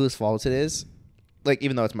imagine like whose fault it is. Like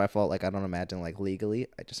even though it's my fault, like I don't imagine like legally.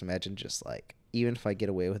 I just imagine just like even if I get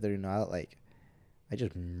away with it or not, like I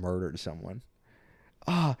just murdered someone.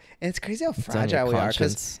 Oh, and it's crazy how It's on fragile your we are because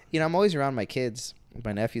conscience. you know I'm always around my kids,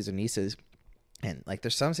 my nephews and nieces, and like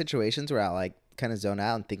there's some situations where I like kind of zone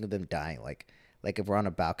out and think of them dying. Like if we're on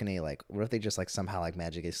a balcony, like what if they just like somehow like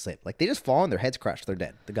magically slip? Like they just fall and their heads crash, they're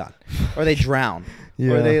dead, they're gone, or they drown,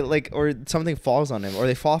 Yeah. or they like or something falls on them, or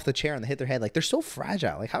they fall off the chair and they hit their head. Like they're so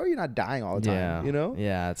fragile. Like how are you not dying all the time? Yeah. You know?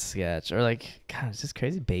 Yeah, it's sketch. Or like, God, it's just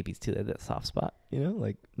crazy. Babies too. They have that soft spot. You know,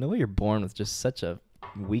 like no way you're born with just such a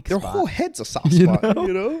weak Their spot. whole head's a soft You spot. know?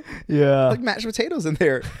 You know? Yeah. Like mashed potatoes in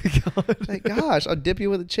there. God. Like gosh, I'll dip you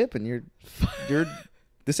with a chip and you're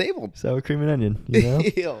disabled. Sour cream and onion. You know?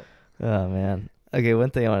 Ew. Oh man. Okay, one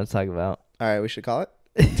thing I want to talk about. All right, we should call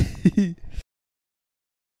it.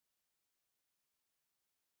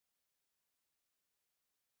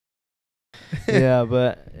 Yeah,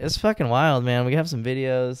 but it's fucking wild, man. We have some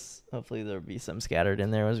videos. Hopefully there'll be some scattered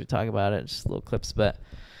in there as we talk about it, just little clips. But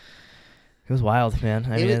It was wild, man.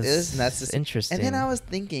 I mean, it was nuts to see. interesting. And then I was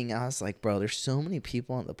thinking, I was like, bro, there's so many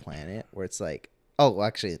people on the planet where it's like, oh, well,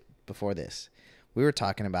 actually, before this, we were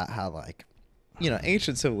talking about how, like, you know,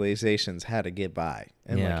 ancient civilizations had to get by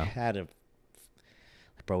and like had to,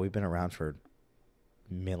 bro, we've been around for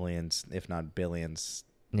millions, if not billions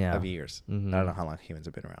of years. I don't know how long humans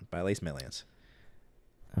have been around, but at least millions.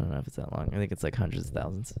 I don't know if it's that long. I think it's like hundreds of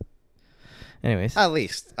thousands. Anyways. At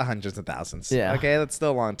least hundreds of thousands. Yeah. Okay, that's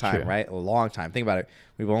still a long time, True. right? A long time. Think about it.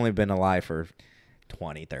 We've only been alive for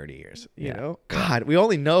 20, 30 years. You know? God, we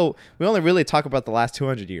only really talk about the last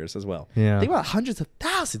 200 years as well. Yeah. Think about hundreds of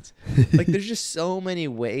thousands. Like, there's just so many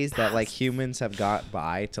ways that, like, humans have got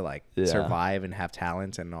by to, like, survive and have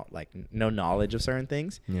talents and, not, like, no knowledge of certain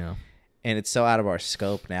things. Yeah. And it's so out of our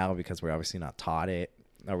scope now because we're obviously not taught it,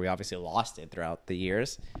 or we obviously lost it throughout the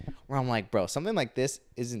years, where I'm like, bro, something like this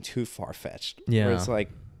isn't too far-fetched. Yeah. Where it's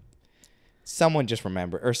like someone just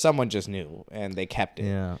remembered or someone just knew and they kept it.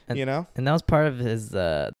 Yeah. And, you know? And that was part of his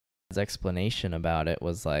explanation about it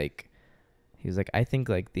was like, he was like, I think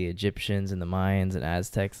like the Egyptians and the Mayans and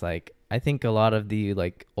Aztecs, like, I think a lot of the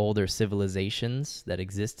like older civilizations that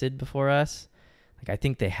existed before us, like, I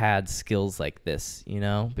think they had skills like this, you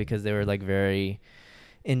know, because they were like very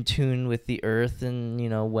in tune with the earth and, you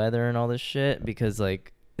know, weather and all this shit, because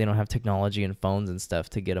like they don't have technology and phones and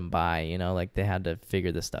stuff to get them by, you know, like they had to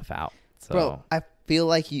figure this stuff out. So, bro, I feel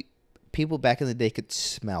like people back in the day could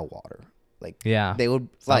smell water. Like, yeah, they would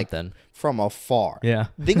something. Like from afar. Yeah.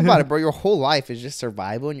 Think about it, bro. Your whole life is just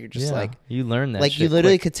survival, and you're just like, you learn that. Like, shit you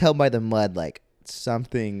literally quick. could tell by the mud, like,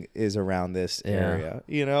 something is around this area,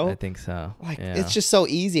 you know? I think so. Like, it's just so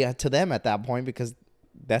easy to them at that point because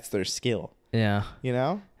that's their skill. Yeah. You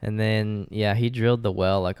know? And then, he drilled the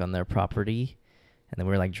well, like, on their property. And then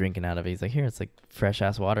we were, like, drinking out of it. He's like, here, it's, like,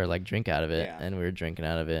 fresh-ass water. Like, drink out of it. Yeah. And we were drinking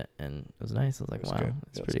out of it. And it was nice. I was like, wow,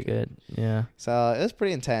 it's pretty good. Yeah. So, it was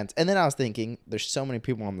pretty intense. And then I was thinking, there's so many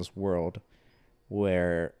people in this world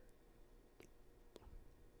where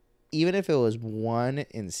even if it was 1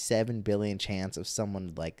 in 7 billion chance of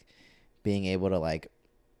someone, like, being able to, like,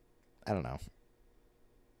 I don't know,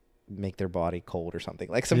 make their body cold or something,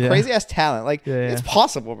 like some crazy ass talent, like it's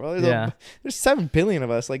possible, bro. There's 7 billion of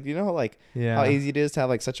us. Like, you know, like how easy it is to have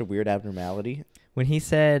like such a weird abnormality. When he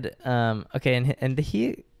said, okay, and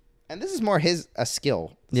this is more a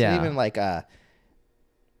skill. It's even like a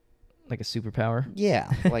superpower. Yeah,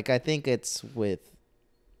 like I think it's with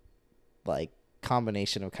like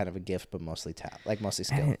combination of kind of a gift, but mostly mostly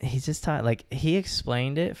skill. And he's just taught, like, he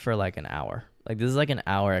explained it for like an hour. Like, this is like an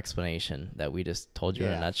hour explanation that we just told you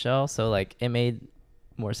in a nutshell. So, like, it made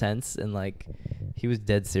more sense. And, like, he was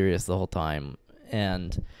dead serious the whole time.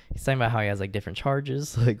 And he's talking about how he has, like, different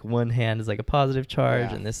charges. Like, one hand is, like, a positive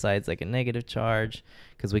charge. And this side's, like, a negative charge.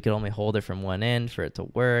 Because we could only hold it from one end for it to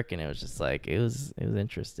work. And it was just, like, it was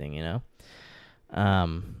interesting, you know?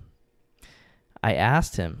 I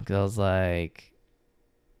asked him, because I was, like,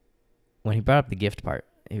 when he brought up the gift part,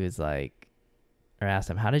 he was, like, or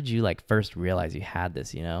asked him, how did you like first realize you had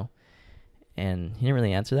this, you know? And he didn't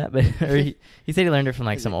really answer that, but he said he learned it from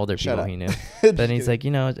like some older people he knew. But he's like,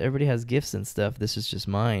 you know, everybody has gifts and stuff. This is just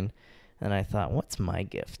mine. And I thought, what's my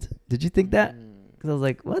gift? Did you think that? Because I was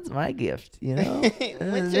like, what's my gift? You know? It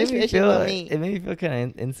made me feel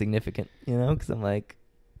kind of insignificant, you know? Because I'm like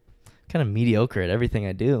kind of mediocre at everything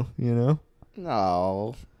I do, you know?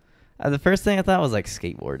 No. The first thing I thought was like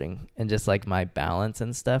skateboarding and just like my balance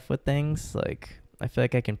and stuff with things. Like, I feel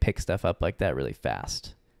like I can pick stuff up like that really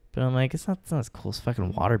fast. But I'm like, it's not as cool as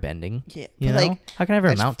fucking water bending. Yeah. You know? Like, how can I ever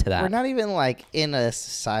amount to that? We're not even like in a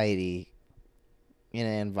society, in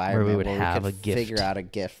an environment where we would have a gift. Figure out a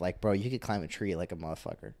gift. Like, bro, you could climb a tree like a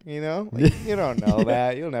motherfucker. You know? Like, you don't know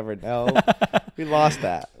that. You'll never know. We lost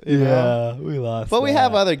that. You know? We lost But we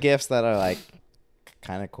have other gifts that are like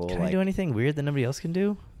kind of cool. Can I do anything weird that nobody else can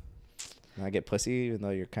do? I get pussy even though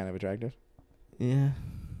you're kind of attractive. Yeah.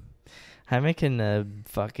 Jaime can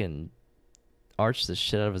fucking arch the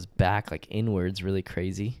shit out of his back like inwards really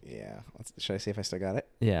crazy. Yeah. Should I see if I still got it?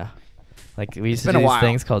 Yeah. Like we used to do these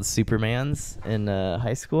things called Supermans in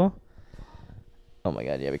high school. Oh my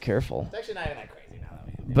god, yeah, be careful. It's actually not even that crazy now.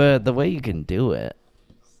 But the way you can do it.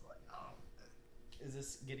 Is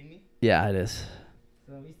this getting me? Yeah, it is.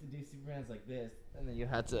 So we used to do Supermans like this. And then you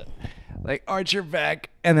had to like arch your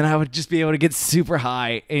back, and then I would just be able to get super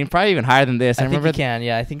high, and probably even higher than this. I think you can.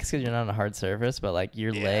 Yeah, I think it's because you're not on a hard surface, but like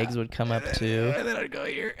your legs would come up too. And then I'd go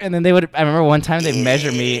here, and then they would. I remember one time they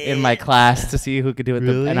measured me in my class to see who could do it.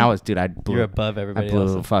 Really? And I was, dude, I blew. You're above everybody I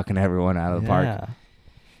blew else. Fucking everyone out of the park.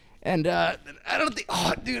 And I don't think.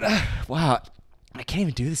 Oh, dude, wow. I can't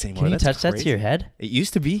even do this anymore. Can you That's touch crazy. that to your head? It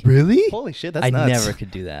used to be. Really? Holy shit, that's I nuts. never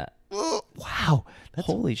could do that. Wow.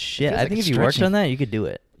 Holy shit. feels I like think it's if you worked stretching. on that, you could do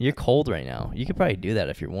it. You're cold right now. You could probably do that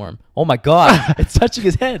if you're warm. Oh my God. It's touching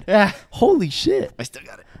his head. Yeah. Holy shit. I still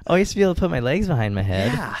got it. Oh, I used to be able to put my legs behind my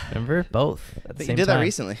head. Yeah. Remember? Both at the But same you did time. that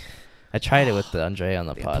recently. I tried it with the Andre on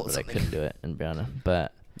the I think I pod, pulled but something. I couldn't do it in Brianna.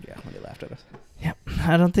 But Yeah, when they laughed at us. yeah,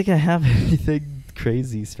 I don't think I have anything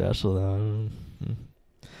crazy special though.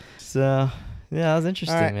 So yeah, that was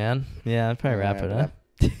interesting, right. man. Yeah, I'd probably wrap it up.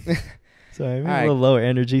 Sorry, I'm All a right. little lower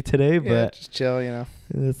energy today, Yeah, but just chill, you know.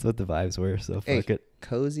 that's what the vibes were. So fuck Hey. it.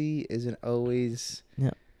 Cozy isn't always.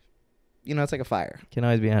 Yeah. You know, it's like a fire. Can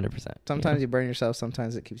always be 100%. Sometimes you burn yourself.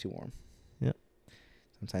 Sometimes it keeps you warm. Yeah.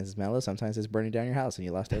 Sometimes it's mellow. Sometimes it's burning down your house and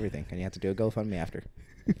you lost everything and you have to do a GoFundMe after.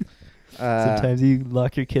 Sometimes you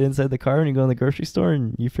lock your kid inside the car and you go in the grocery store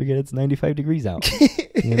and you forget it's 95 degrees out.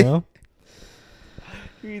 You know?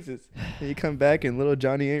 Jesus. And you come back and little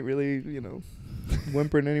Johnny ain't really,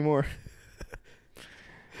 whimpering anymore.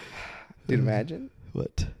 Dude, imagine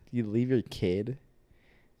What? you leave your kid,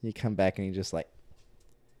 you come back and you just like,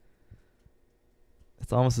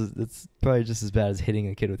 It's probably just as bad as hitting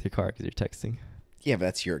a kid with your car because you're texting. yeah, but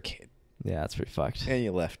that's your kid. Yeah, that's pretty fucked. And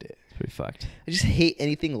you left it. It's pretty fucked. I just hate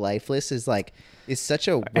anything lifeless is such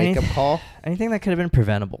a wake up call. Anything that could have been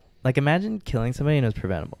preventable. Like imagine killing somebody and it was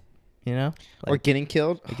preventable. You know? Or getting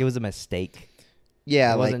killed. Like it was a mistake.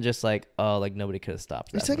 Yeah, It wasn't just like, oh, like nobody could have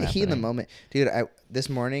stopped that. it's like from a heat in the happening. moment. Dude, this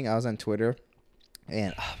morning I was on Twitter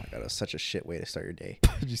and oh my God, it was such a shit way to start your day.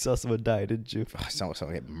 You saw someone die, didn't you? Someone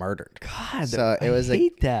get murdered. God, So I it was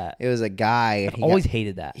hate that. It was a guy. And I've always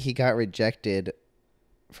hated that. he got rejected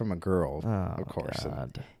from a girl, Oh, of course. And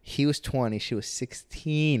God. he was 20. She was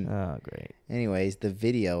 16. Oh, great. Anyways, the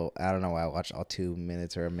video, I don't know why I watched all 2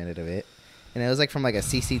 minutes or a minute of it. And it was like from like a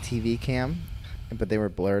CCTV cam, but they were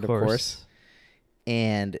blurred, of course.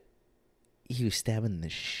 And he was stabbing the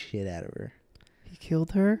shit out of her. He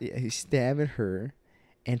killed her? Yeah, he was stabbing her.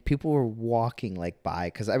 And people were walking like by.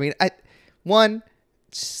 Because, I mean,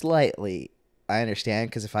 slightly, I understand.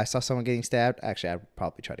 Because if I saw someone getting stabbed, actually, I'd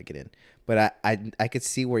probably try to get in. But I could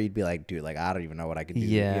see where you'd be like, dude, like, I don't even know what I could do.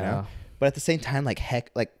 Yeah. You know? But at the same time, like,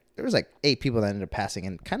 heck, like, there was like 8 people that ended up passing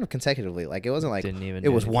and kind of consecutively. Like, it wasn't like Didn't even it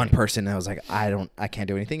do was one anything. person and I was like, I can't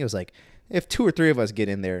do anything. It was like, if 2 or 3 of us get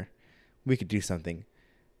in there, we could do something.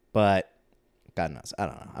 But God knows. I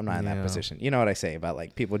don't know. I'm not in that Yeah. position. You know what I say about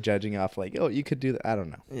like people judging off like, oh, you could do that. I don't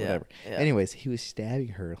know. Yeah. Whatever. Yeah. Anyways, he was stabbing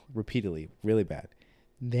her repeatedly, really bad.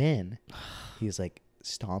 Then he was like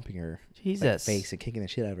stomping her Jesus. face and kicking the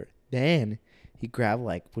shit out of her. Then he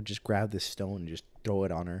would just grab this stone and just throw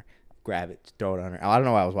it on her, grab it, throw it on her. I don't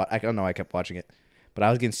know why I don't know. I kept watching it, but I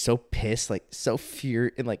was getting so pissed, like so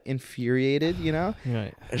infuriated. You know,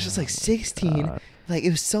 Right. it was just like 16. God. Like it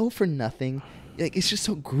was so for nothing. Like it's just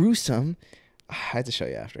so gruesome. I had to show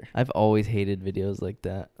you after. I've always hated videos like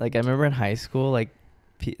that. Like I remember in high school, like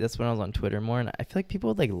that's when I was on Twitter more, and I feel like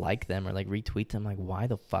people would like them or like retweet them. Like, why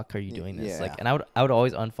the fuck are you doing this? Yeah. Like, and I would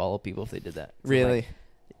always unfollow people if they did that. So, Really? like,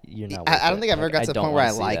 you're not. I worth don't it. think I've ever Like, got to the don't point where I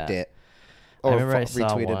wanna see liked that. it I or remember I saw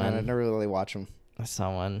retweeted, man. I one. never really watched them. I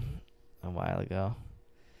saw one a while ago.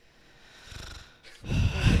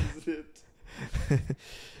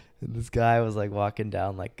 And this guy was like walking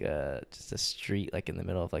down like just a street like in the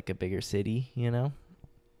middle of like a bigger city, you know?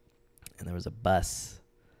 And there was a bus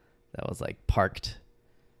that was like parked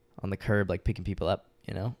on the curb like picking people up,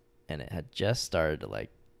 you know? And it had just started to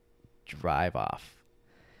like drive off.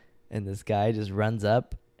 And this guy just runs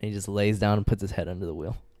up and he just lays down and puts his head under the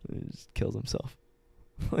wheel. And he just kills himself.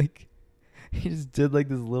 Like he just did like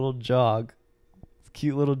this little jog. This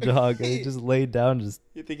cute little jog and he just laid down and just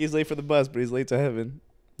You think he's late for the bus, but he's late to heaven.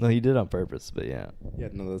 no, he did it on purpose, but yeah. Yeah,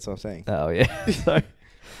 no, that's what I'm saying. Oh yeah. Sorry.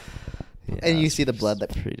 Yeah, And you it's see the blood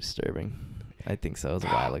that- pretty disturbing. I think so. It was a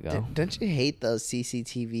while ago. Don't you hate those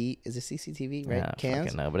CCTV? Is it CCTV, right? Yeah, Cams?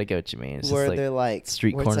 fucking no, but I get what you mean. It's Where just they're like like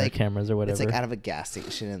street where it's corner like- cameras or whatever. It's like out of a gas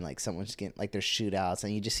station and like someone's getting like there's shootouts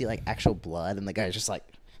and you just see like actual blood and the guy's just like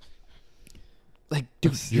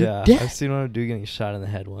dude, you're yeah, dead. I've seen one dude getting shot in the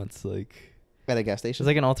head once. Like At a gas it was station.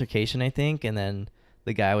 like an altercation, I think, and then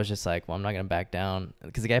the guy was just like, "Well, I'm not gonna back down,"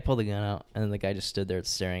 because the guy pulled the gun out, and then the guy just stood there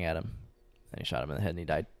staring at him, and he shot him in the head, and he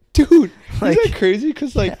died. Dude, Like, isn't that crazy?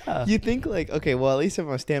 Because like yeah. you think like, okay, well at least if I'm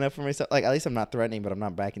gonna stand up for myself, like at least I'm not threatening, but I'm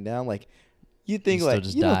not backing down. Like you think You still like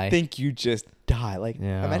just you die. don't think you just die. Like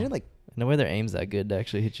Yeah. imagine like No way their aim's that good to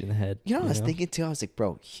actually hit you in the head. you know what I was thinking too. I was like,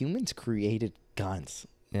 bro, humans created guns.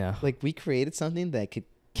 Yeah. Like we created something that could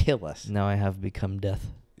kill us. Now I have become death,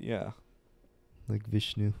 Yeah, like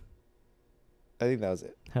Vishnu. I think that was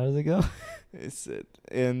it. How does it go? It's it.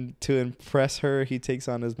 And to impress her, he takes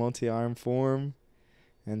on his multi-arm form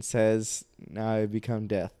and says, "Now I become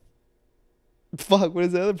death." Fuck, what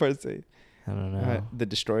does the other part say? don't know. The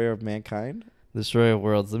destroyer of mankind. Destroyer of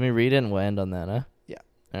worlds. Let me read it and we'll end on that, huh? Yeah.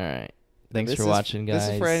 All right. Thanks for watching, guys.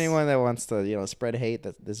 This is for anyone that wants to, spread hate.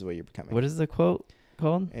 This is what you're becoming. What is the quote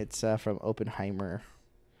called? It's from Oppenheimer.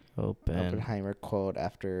 Oppenheimer quote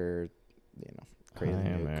after, crazy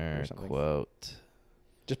nuke or something. Quote.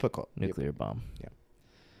 Just put quote. Nuclear bomb. Yeah.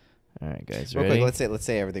 All right, guys. Real Ready? quick, let's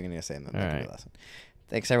say everything you're gonna say, and then All that'll be right. the last one.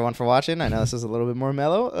 Thanks everyone for watching. I know this is a little bit more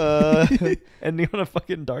mellow. Ending on a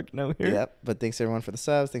fucking dark note here. Yep. But thanks everyone for the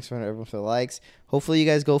subs. Thanks for everyone for the likes. Hopefully you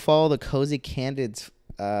guys go follow the Cozy Candids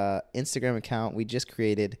Instagram account we just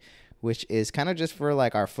created, which is kind of just for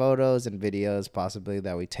like our photos and videos possibly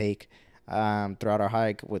that we take throughout our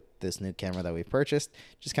hike with this new camera that we purchased.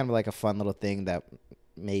 Just kind of like a fun little thing that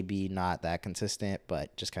maybe not that consistent,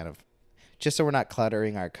 but just so we're not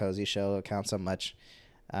cluttering our Cozy Show account so much.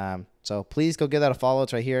 So please go give that a follow.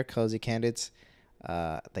 It's right here, Cozy Candids.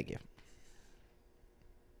 Thank you.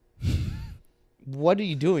 What are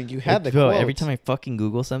you doing? You had the quotes. Every time I fucking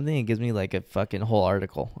Google something, it gives me like a fucking whole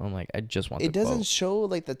article. I'm like, I just want. It doesn't show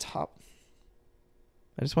like the top.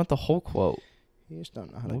 I just want the whole quote. You just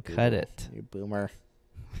don't know how to We'll Google. cut it. You boomer.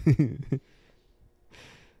 I'm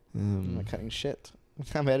not cutting shit.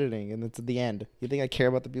 I'm editing, and it's at the end. You think I care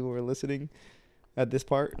about the people who are listening at this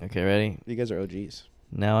part? Okay, ready? You guys are OGs.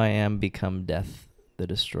 Now I am become death, the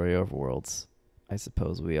destroyer of worlds. I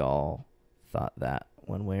suppose we all thought that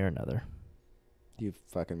one way or another. You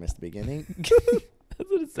fucking missed the beginning. That's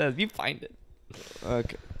what it says. You find it.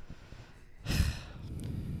 Okay.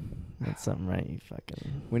 That's something, right? You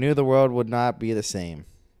fucking. We knew the world would not be the same.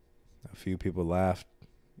 A few people laughed.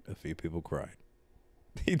 A few people cried.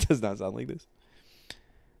 He does not sound like this.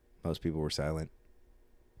 Most people were silent.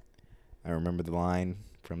 I remember the line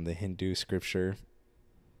from the Hindu scripture,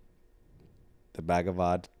 the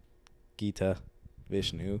Bhagavad Gita.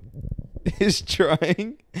 Vishnu is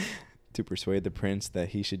trying to persuade the prince that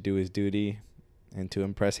he should do his duty, and to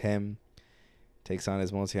impress him, takes on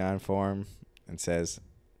his multi-ion form and says,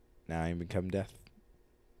 now you become death,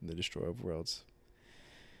 the destroyer of worlds.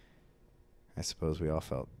 I suppose we all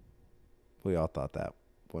thought that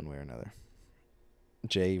one way or another.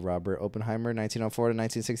 J. Robert Oppenheimer, 1904 to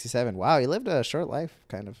 1967. Wow, he lived a short life,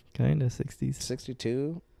 kind of. 60s.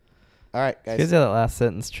 62. All right, guys. Because that last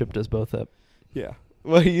sentence tripped us both up. Yeah.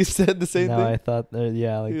 Well, you said the same thing. I thought,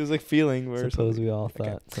 yeah, like he was like feeling. suppose we all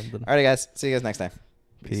thought something. All right, guys. See you guys next time.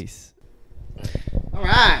 Peace. All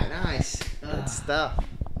right, nice. Good stuff.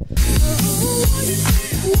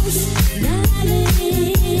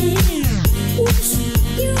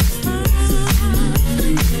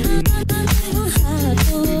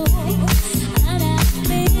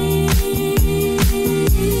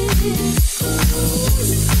 You